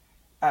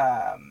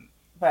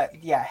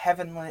 But yeah,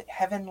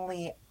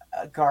 Heavenly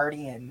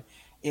Guardian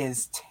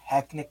is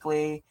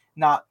technically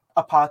not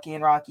a Pocky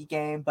and Rocky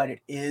game, but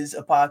it is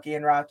a Pocky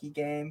and Rocky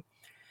game.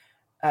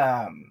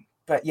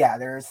 But yeah,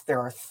 there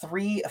are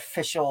three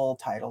official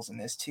titles in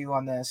this: two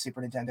on the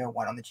Super Nintendo,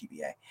 one on the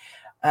GBA.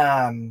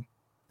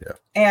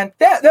 And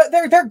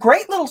they're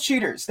great little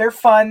shooters. They're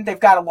fun. They've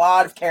got a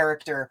lot of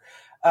character.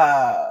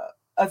 A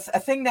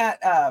thing that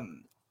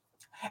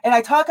and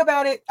I talk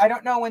about it. I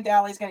don't know when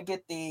Dally's going to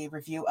get the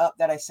review up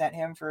that I sent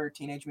him for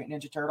Teenage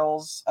Mutant Ninja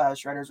Turtles: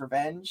 Shredder's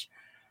Revenge.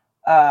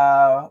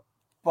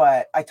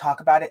 But I talk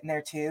about it in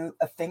there too.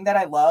 A thing that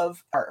I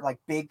love are like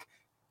big,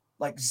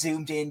 like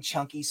zoomed in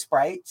chunky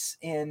sprites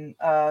in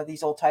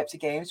these old types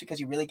of games, because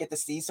you really get to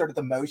see sort of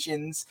the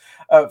motions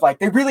of like,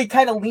 they really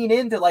kind of lean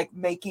into like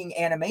making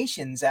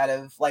animations out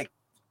of like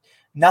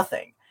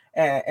nothing.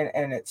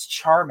 And it's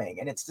charming.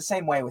 And it's the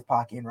same way with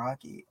Pocky and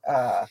Rocky.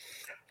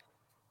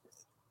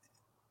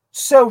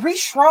 So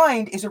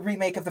Reshrined is a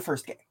remake of the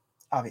first game,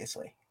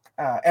 obviously.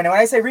 And when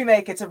I say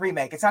remake, it's a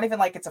remake. It's not even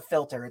like it's a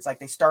filter. It's like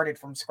they started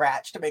from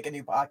scratch to make a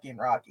new Pocky and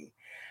Rocky.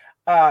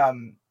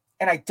 And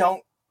I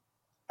don't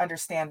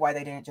understand why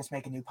they didn't just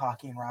make a new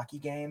Pocky and Rocky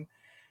game,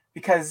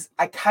 because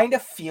I kind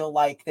of feel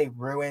like they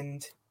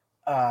ruined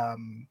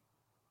the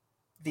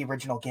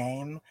original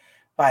game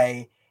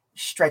by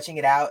stretching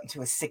it out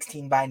into a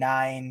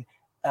 16:9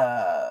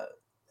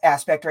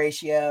 aspect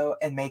ratio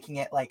and making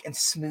it like, and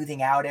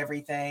smoothing out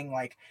everything.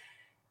 Like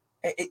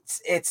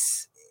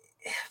it's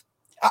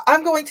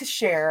I'm going to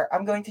share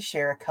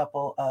a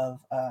couple of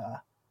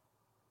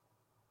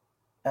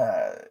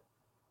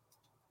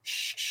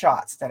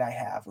shots that I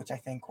have, which I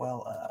think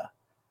will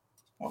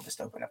we'll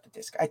just open up the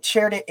disc. I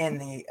shared it in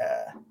the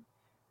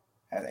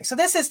so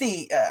this is the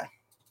see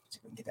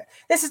if we can get that.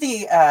 This is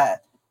the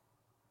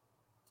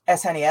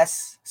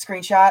SNES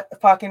screenshot of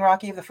Pocky and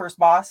Rocky, of the first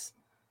boss.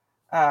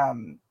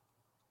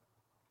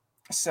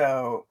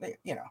 So,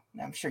 you know,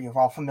 I'm sure you're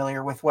all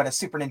familiar with what a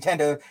Super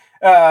Nintendo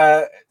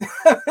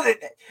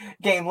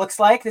game looks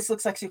like. This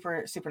looks like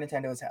Super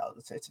Nintendo as hell.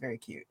 It's very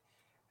cute.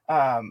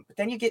 But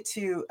then you get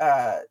to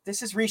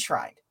this is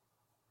Reshrined.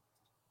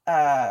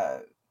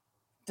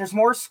 There's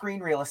more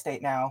screen real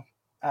estate now.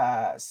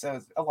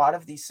 So a lot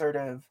of these sort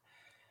of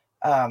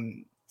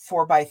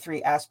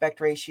 4:3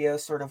 aspect ratio,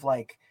 sort of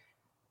like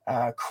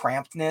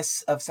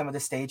crampedness of some of the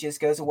stages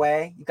goes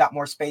away. You got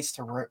more space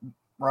to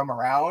roam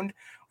around,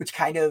 which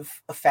kind of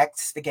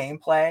affects the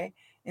gameplay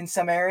in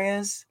some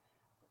areas,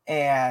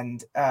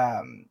 and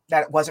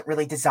that it wasn't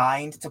really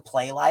designed to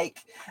play like.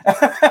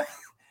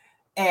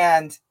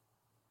 And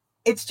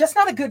it's just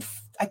not a good,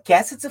 I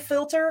guess it's a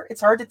filter.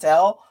 It's hard to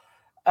tell.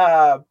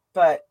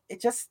 But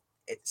it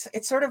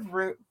sort of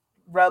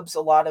rubs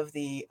a lot of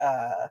the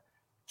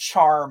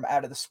charm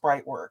out of the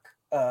sprite work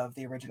of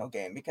the original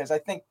game, because I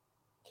think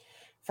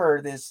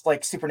for this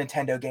like Super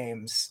Nintendo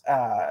games,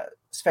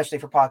 especially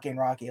for Pocky and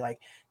Rocky,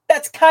 like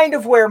that's kind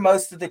of where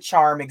most of the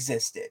charm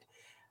existed.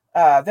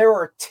 There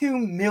were 2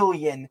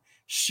 million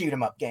shoot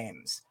 'em up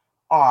games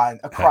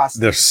across.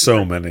 There's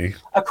so many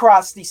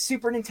across the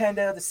Super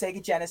Nintendo, the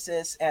Sega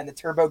Genesis, and the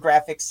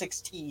TurboGrafx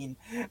 16.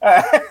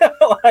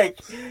 That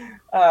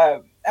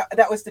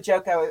was the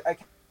joke I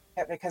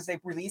because they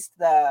released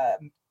the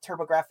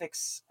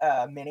TurboGrafx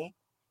Mini.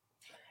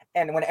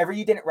 And whenever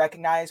you didn't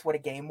recognize what a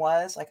game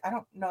was, like, I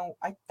don't know,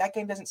 that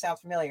game doesn't sound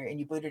familiar, and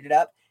you booted it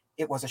up,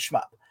 it was a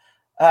shmup.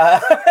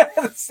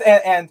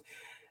 And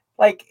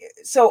like,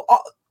 so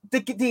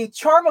the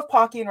charm of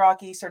Pocky and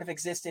Rocky sort of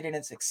existed in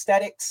its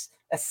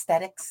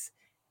aesthetics,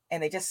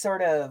 and they just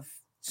sort of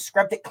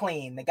scrubbed it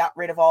clean. They got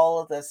rid of all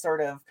of the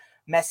sort of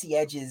messy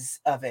edges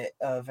of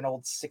an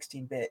old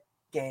 16-bit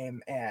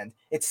game, and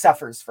it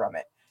suffers from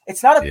it.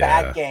 It's not a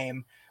bad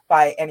game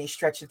by any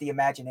stretch of the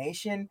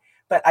imagination,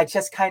 but I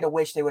just kind of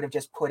wish they would have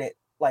just put it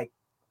like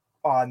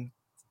on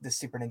the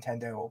Super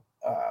Nintendo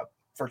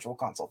virtual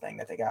console thing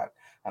that they got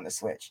on the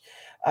Switch.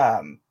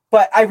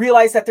 But I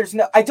realized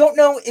that I don't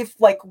know if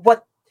like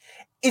what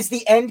is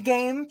the end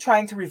game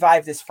trying to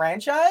revive this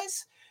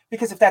franchise?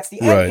 Because if that's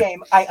the end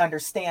game, I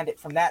understand it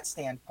from that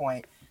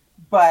standpoint.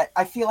 But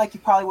I feel like you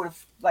probably would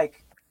have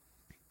like.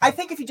 I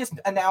think if you just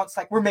announced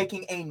like we're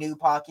making a new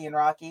Pocky and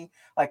Rocky,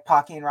 like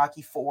Pocky and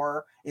Rocky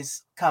 4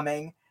 is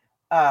coming,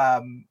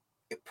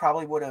 it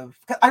probably would have.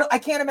 I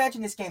can't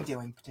imagine this game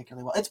doing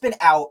particularly well. It's been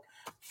out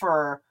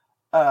for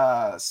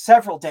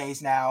several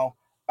days now.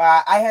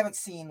 I haven't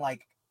seen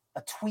like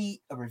a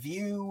tweet, a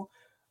review,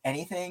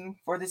 anything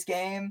for this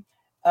game.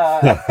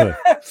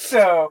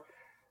 So,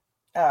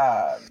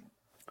 I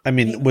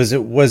mean, was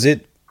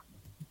it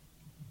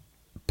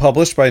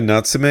published by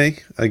Natsume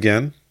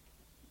again?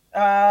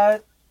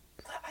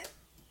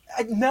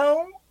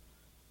 No.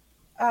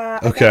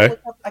 Okay.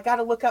 I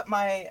gotta look up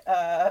my.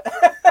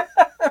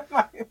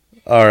 My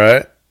All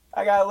right.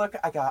 I gotta look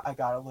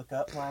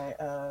up my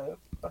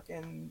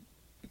fucking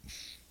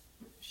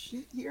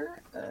sheet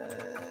here.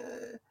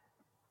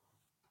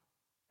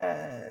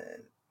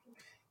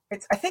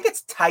 I think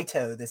it's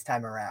Taito this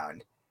time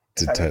around.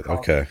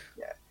 Okay.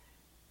 Yeah.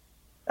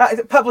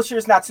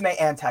 Publishers Natsume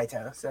and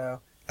Taito.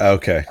 So.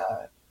 Okay.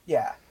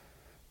 Yeah.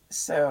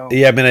 So.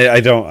 Yeah, I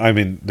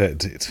mean,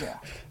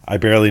 I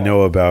barely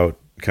know about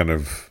kind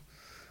of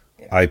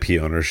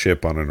IP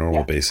ownership on a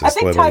normal basis,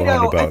 let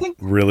alone about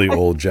really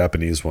old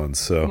Japanese ones.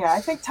 So yeah, I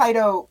think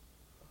Taito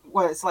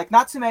was like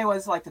Natsume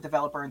was like the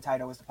developer and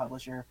Taito was the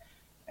publisher,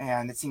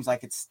 and it seems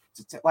like it's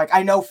like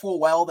I know full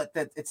well that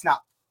it's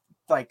not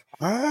like.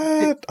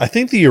 I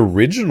think the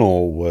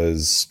original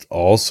was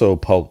also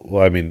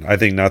well, I mean, I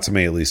think Natsume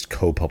at least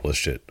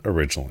co-published it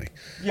originally.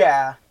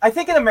 Yeah, I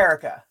think in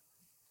America.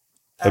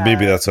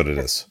 Maybe that's what it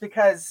is.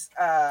 Because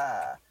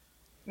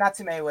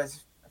Natsume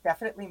was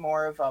definitely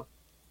more of a,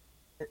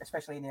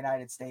 especially in the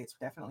United States,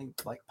 definitely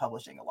like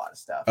publishing a lot of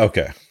stuff.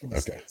 Okay. In the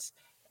States.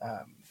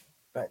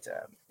 But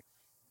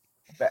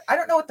I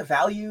don't know what the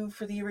value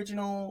for the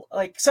original,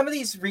 like some of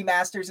these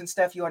remasters and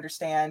stuff you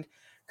understand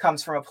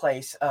comes from a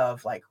place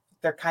of like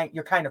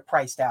you're kind of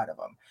priced out of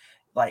them.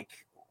 Like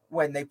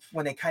when they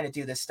kind of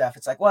do this stuff,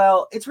 it's like,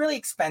 well, it's really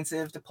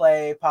expensive to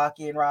play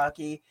Pocky and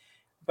Rocky.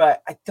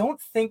 But I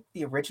don't think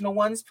the original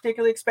one's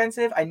particularly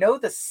expensive. I know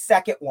the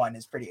second one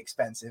is pretty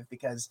expensive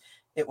because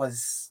it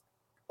was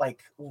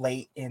like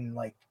late in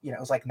like, it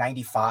was like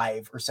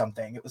 95 or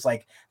something. It was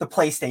like the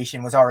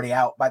PlayStation was already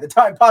out by the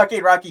time Pocky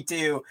and Rocky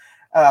 2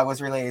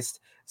 was released.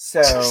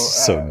 So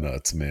so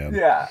nuts, man.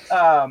 Yeah.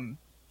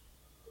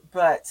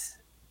 But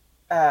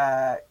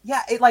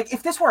yeah, it like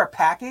if this were a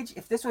package,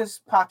 if this was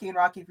Pocky and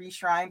Rocky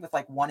Reshrined with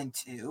like 1 and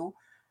 2,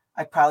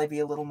 I'd probably be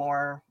a little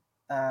more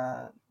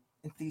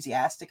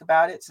enthusiastic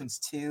about it, since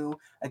 2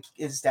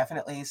 is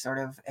definitely sort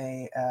of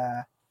a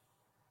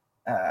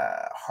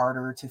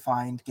harder to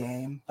find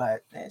game.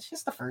 But it's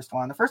just the first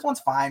one. The first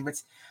one's fine,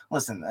 but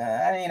listen,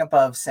 I ain't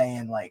above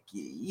saying like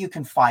you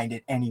can find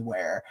it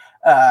anywhere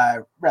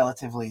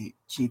relatively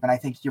cheap, and I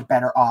think you're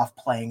better off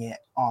playing it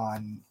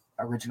on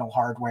original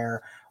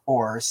hardware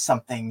or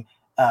something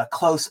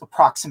close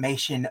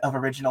approximation of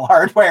original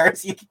hardware.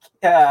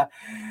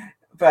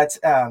 But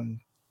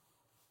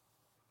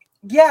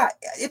yeah,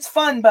 it's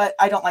fun, but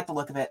I don't like the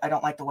look of it. I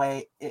don't like the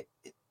way it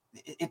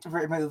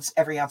removes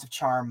every ounce of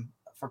charm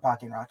for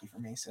Pocky and Rocky for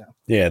me. So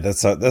yeah,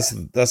 that's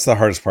the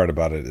hardest part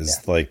about it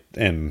is like,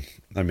 and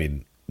I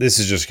mean, this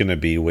is just going to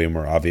be way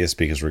more obvious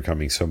because we're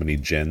coming so many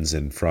gens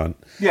in front.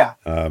 Yeah.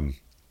 But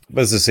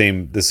it's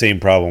the same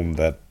problem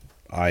that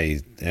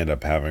I end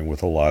up having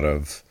with a lot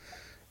of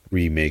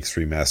remakes,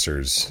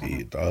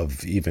 remasters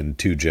of even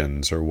 2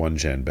 gens or 1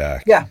 gen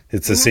back. Yeah.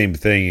 It's the same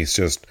thing. It's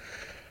just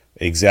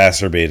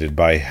exacerbated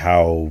by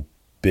how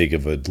big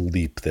of a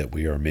leap that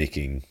we are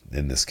making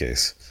in this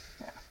case.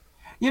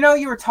 Yeah.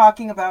 You were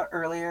talking about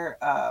earlier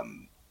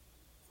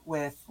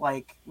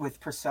with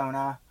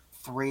Persona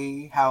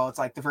 3, how it's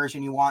like the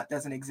version you want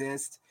doesn't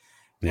exist.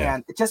 Yeah.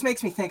 And it just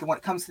makes me think of when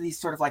it comes to these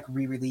sort of like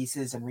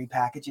re-releases and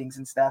repackagings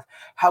and stuff,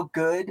 how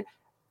good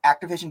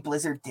Activision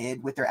Blizzard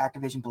did with their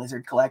Activision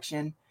Blizzard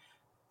collection.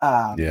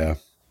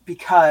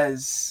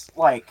 Because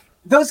like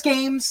those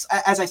games,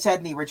 as I said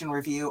in the original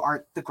review,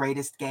 aren't the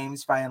greatest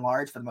games by and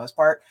large for the most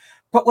part.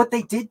 But what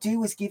they did do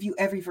was give you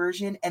every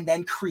version and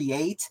then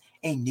create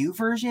a new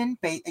version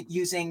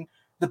using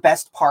the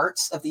best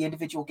parts of the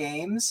individual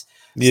games.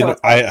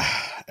 I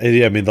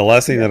mean, the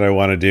last thing that I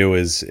want to do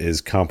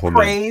is compliment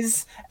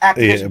praise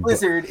Activision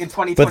Blizzard in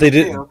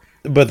 2022.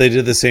 But they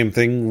did the same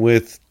thing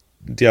with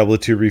Diablo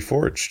 2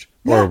 Reforged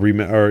or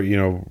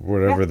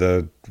whatever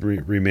the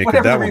remake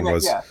of that one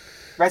was. Yeah.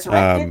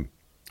 Resurrected.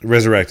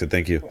 Resurrected.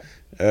 Thank you.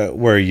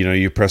 Where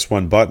you press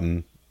one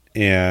button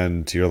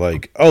and you're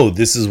like, oh,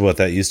 this is what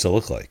that used to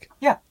look like.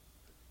 Yeah.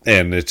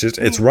 And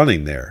it's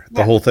running there,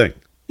 the whole thing.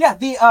 Yeah,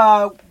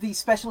 the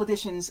special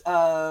editions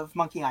of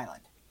Monkey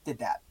Island did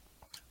that.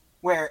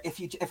 Where if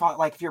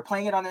you're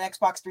playing it on an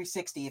Xbox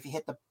 360, if you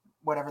hit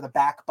whatever the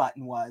back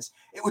button was,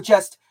 it would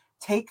just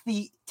take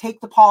the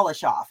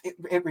polish off.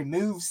 It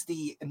removes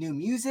the new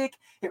music,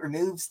 it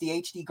removes the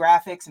HD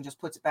graphics, and just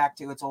puts it back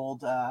to its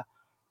old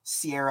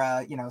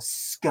Sierra,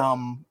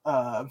 scum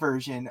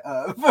version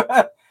of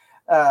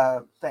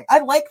thing. I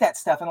like that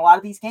stuff in a lot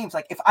of these games.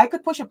 Like if I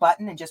could push a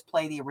button and just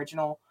play the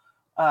original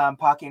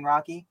Pocky and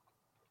Rocky,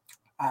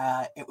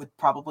 it would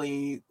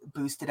probably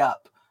boost it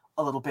up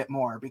a little bit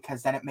more,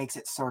 because then it makes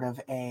it sort of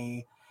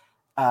a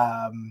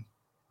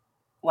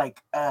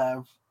like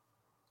a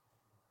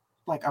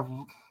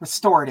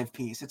restorative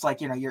piece. It's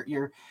like,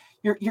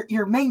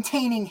 you're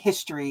maintaining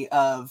history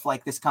of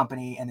like this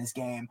company and this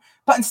game,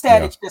 but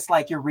instead it's just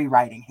like you're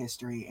rewriting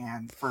history,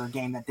 and for a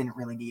game that didn't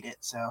really need it.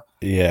 So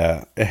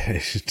yeah.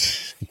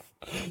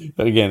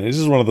 But again, it's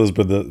just one of those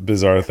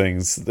bizarre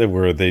things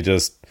where they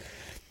just,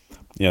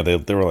 they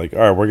were like, all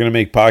right, we're gonna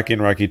make Pocky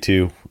and Rocky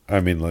 2. I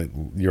mean, like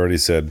you already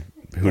said,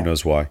 who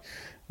knows why.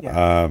 We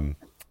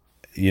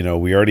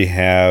already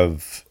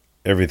have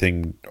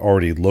everything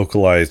already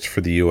localized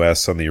for the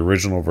US on the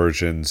original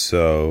version,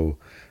 so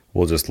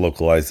we'll just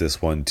localize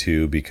this one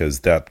too,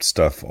 because that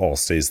stuff all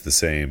stays the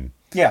same.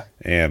 Yeah.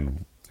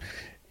 And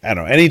I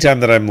don't know,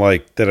 anytime that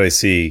I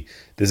see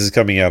this is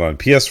coming out on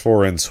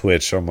PS4 and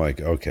Switch, I'm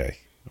like, okay,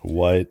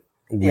 what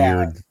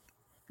weird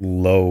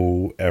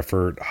low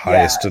effort,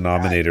 highest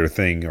denominator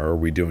thing are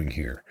we doing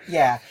here?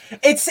 Yeah.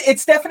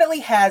 It's definitely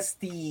has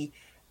the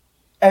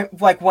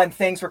like when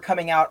things were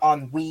coming out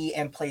on Wii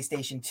and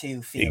PlayStation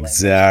 2 feeling.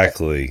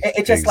 Exactly.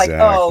 It's just like,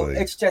 oh,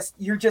 it's just,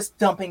 you're just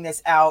dumping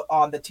this out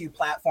on the two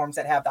platforms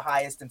that have the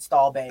highest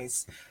install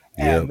base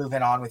and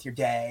moving on with your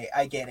day.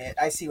 I get it.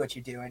 I see what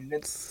you're doing.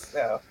 It's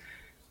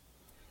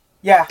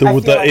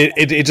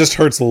it just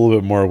hurts a little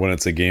bit more when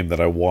it's a game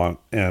that I want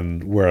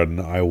and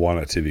when I want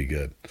it to be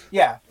good.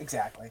 Yeah,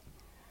 exactly.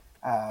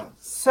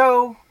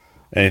 So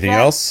anything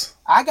else?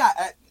 I got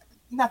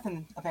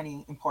nothing of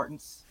any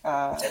importance.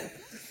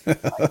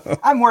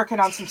 I'm working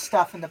on some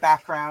stuff in the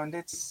background.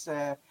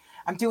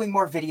 I'm doing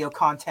more video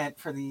content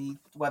for the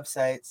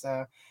website.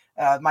 So,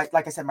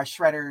 like I said, my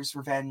Shredder's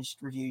Revenge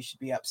review should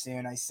be up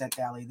soon. I sent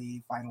Dally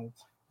the final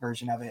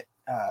version of it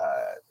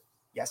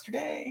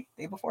yesterday,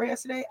 day before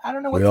yesterday. I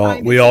don't know what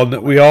time. We all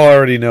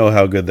already know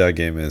how good that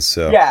game is.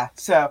 So yeah.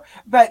 So,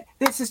 but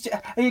this is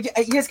you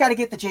just got to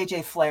get the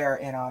JJ Flair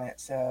in on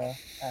it. So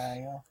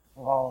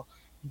we'll all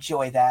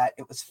enjoy that.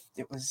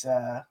 It's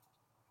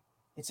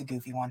a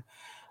goofy one.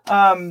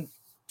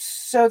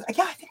 So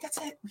yeah, I think that's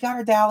it. We got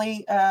our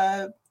Dally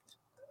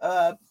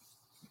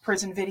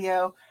prison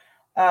video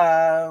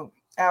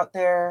out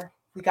there.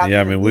 We got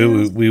I mean,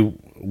 we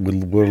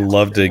would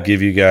love to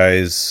give you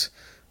guys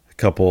a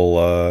couple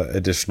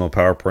additional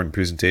PowerPoint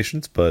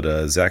presentations,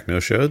 but Zach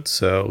no-showed,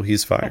 so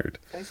he's fired.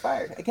 He's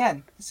fired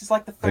again. This is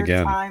like the third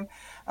time.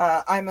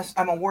 I'm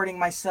awarding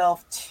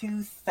myself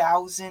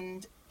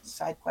 2,000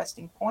 side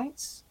questing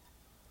points.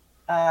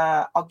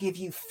 I'll give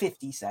you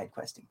 50 side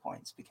questing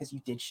points because you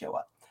did show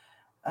up.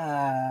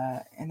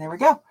 And there we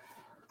go.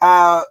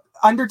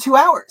 Under 2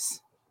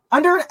 hours,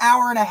 under an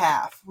hour and a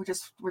half.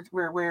 This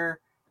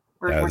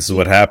is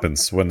what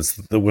happens when it's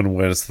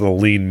the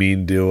lean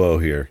mean duo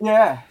here.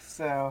 Yeah.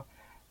 So,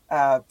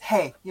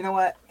 hey, you know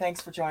what?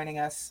 Thanks for joining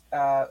us.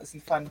 It was a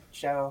fun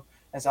show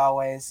as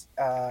always.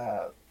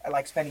 I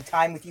like spending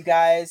time with you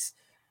guys.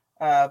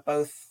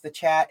 Both the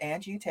chat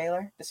and you,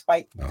 Taylor,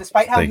 despite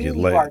how mean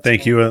you are.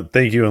 Thank you,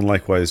 and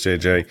likewise,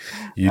 JJ.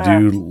 You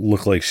do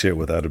look like shit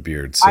without a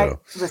beard. So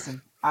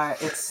I'm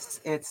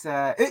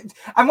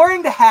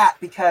wearing the hat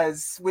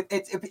because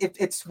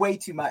it's way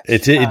too much.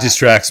 It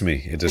distracts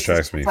me. It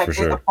distracts me for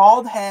sure. A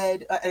bald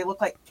head. I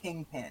look like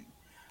Kingpin.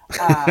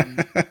 I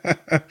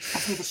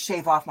need to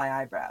shave off my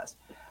eyebrows.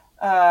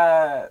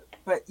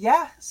 But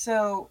yeah,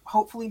 so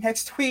hopefully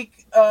next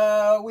week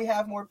we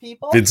have more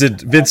people.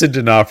 Vincent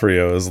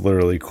D'Onofrio is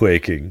literally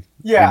quaking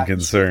in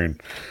concern.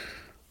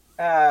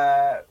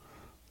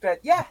 But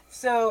yeah,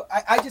 so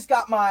I just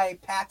got my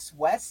PAX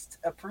West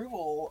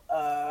approval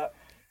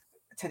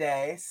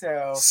today.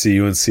 So see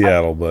you in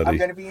Seattle, buddy. I'm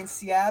going to be in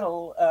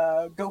Seattle.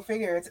 Go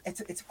figure.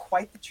 It's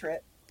quite the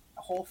trip.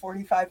 A whole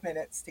 45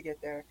 minutes to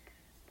get there.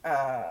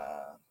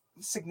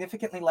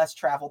 Significantly less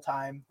travel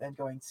time than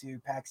going to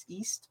PAX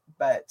East,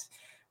 but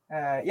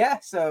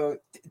so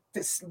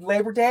this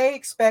Labor Day,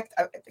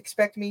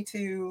 expect me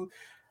to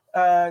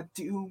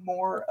do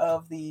more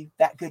of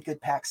that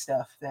good PAX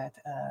stuff that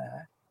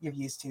you're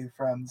used to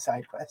from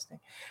side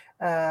questing.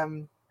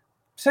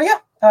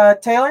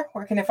 Taylor,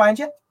 where can I find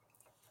you?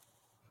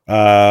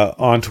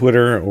 On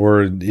Twitter,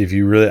 or if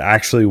you really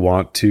actually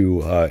want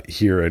to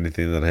hear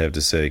anything that I have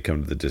to say,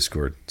 come to the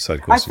Discord.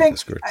 SideQuest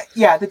Discord.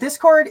 The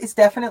Discord is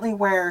definitely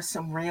where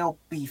some real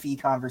beefy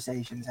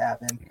conversations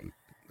happen.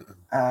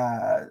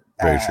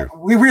 Very true.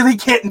 We really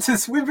get into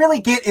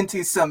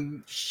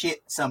some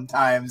shit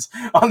sometimes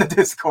on the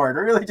Discord.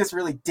 We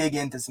really dig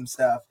into some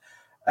stuff,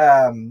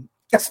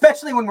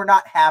 especially when we're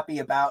not happy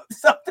about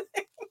something.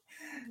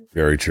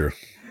 Very true.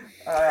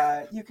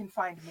 You can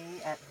find me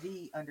at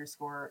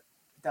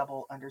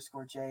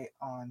 _double_J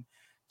on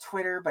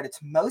Twitter, but it's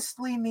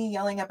mostly me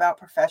yelling about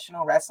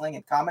professional wrestling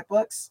and comic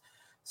books.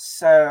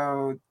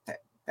 So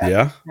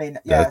that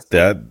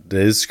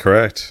is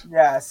correct.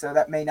 Yeah, so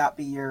that may not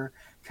be your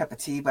cup of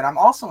tea, but I'm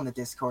also in the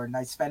Discord, and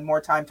I spend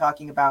more time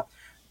talking about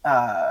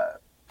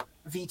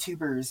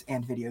VTubers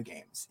and video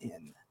games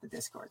in the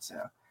Discord.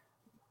 So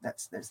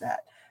there's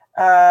that.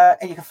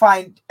 And you can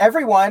find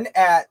everyone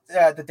at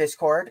the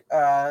Discord,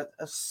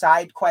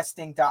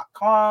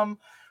 sidequesting.com.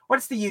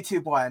 What's the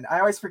YouTube one? I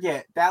always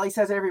forget. Bally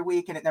says it every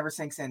week and it never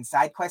sinks in.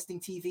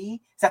 SideQuesting TV? Is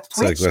that the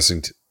Twitch?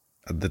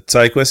 The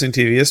SideQuesting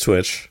TV is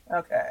Twitch.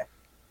 Okay.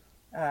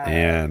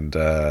 And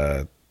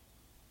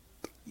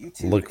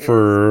YouTube look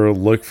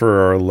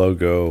for our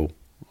logo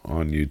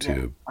on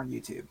YouTube. Yeah, on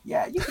YouTube.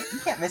 Yeah, you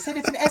can't miss it.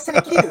 It's an S and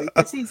a Q.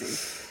 It's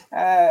easy.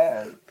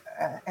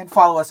 And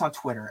follow us on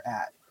Twitter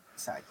at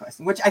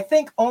SideQuesting, which I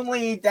think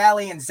only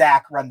Dally and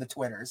Zach run the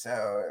Twitter.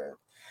 So,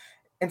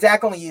 and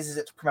Zach only uses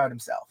it to promote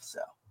himself.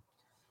 So.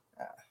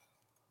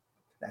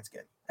 That's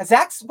good.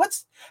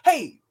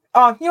 Hey, you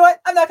know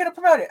what? I'm not going to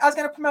promote it. I was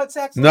going to promote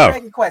Zach's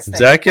Dragon Quest thing.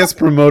 Zach gets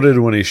promoted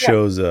when he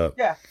shows up.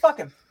 Yeah, fuck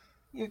him.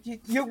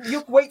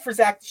 You wait for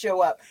Zach to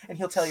show up, and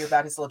he'll tell you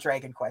about his little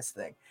Dragon Quest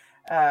thing.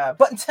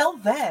 But until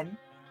then,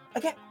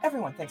 again,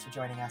 everyone, thanks for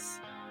joining us.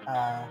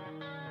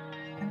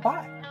 And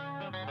bye.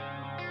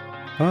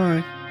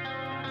 Bye.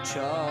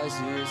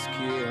 Choices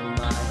kill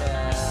my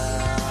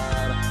health.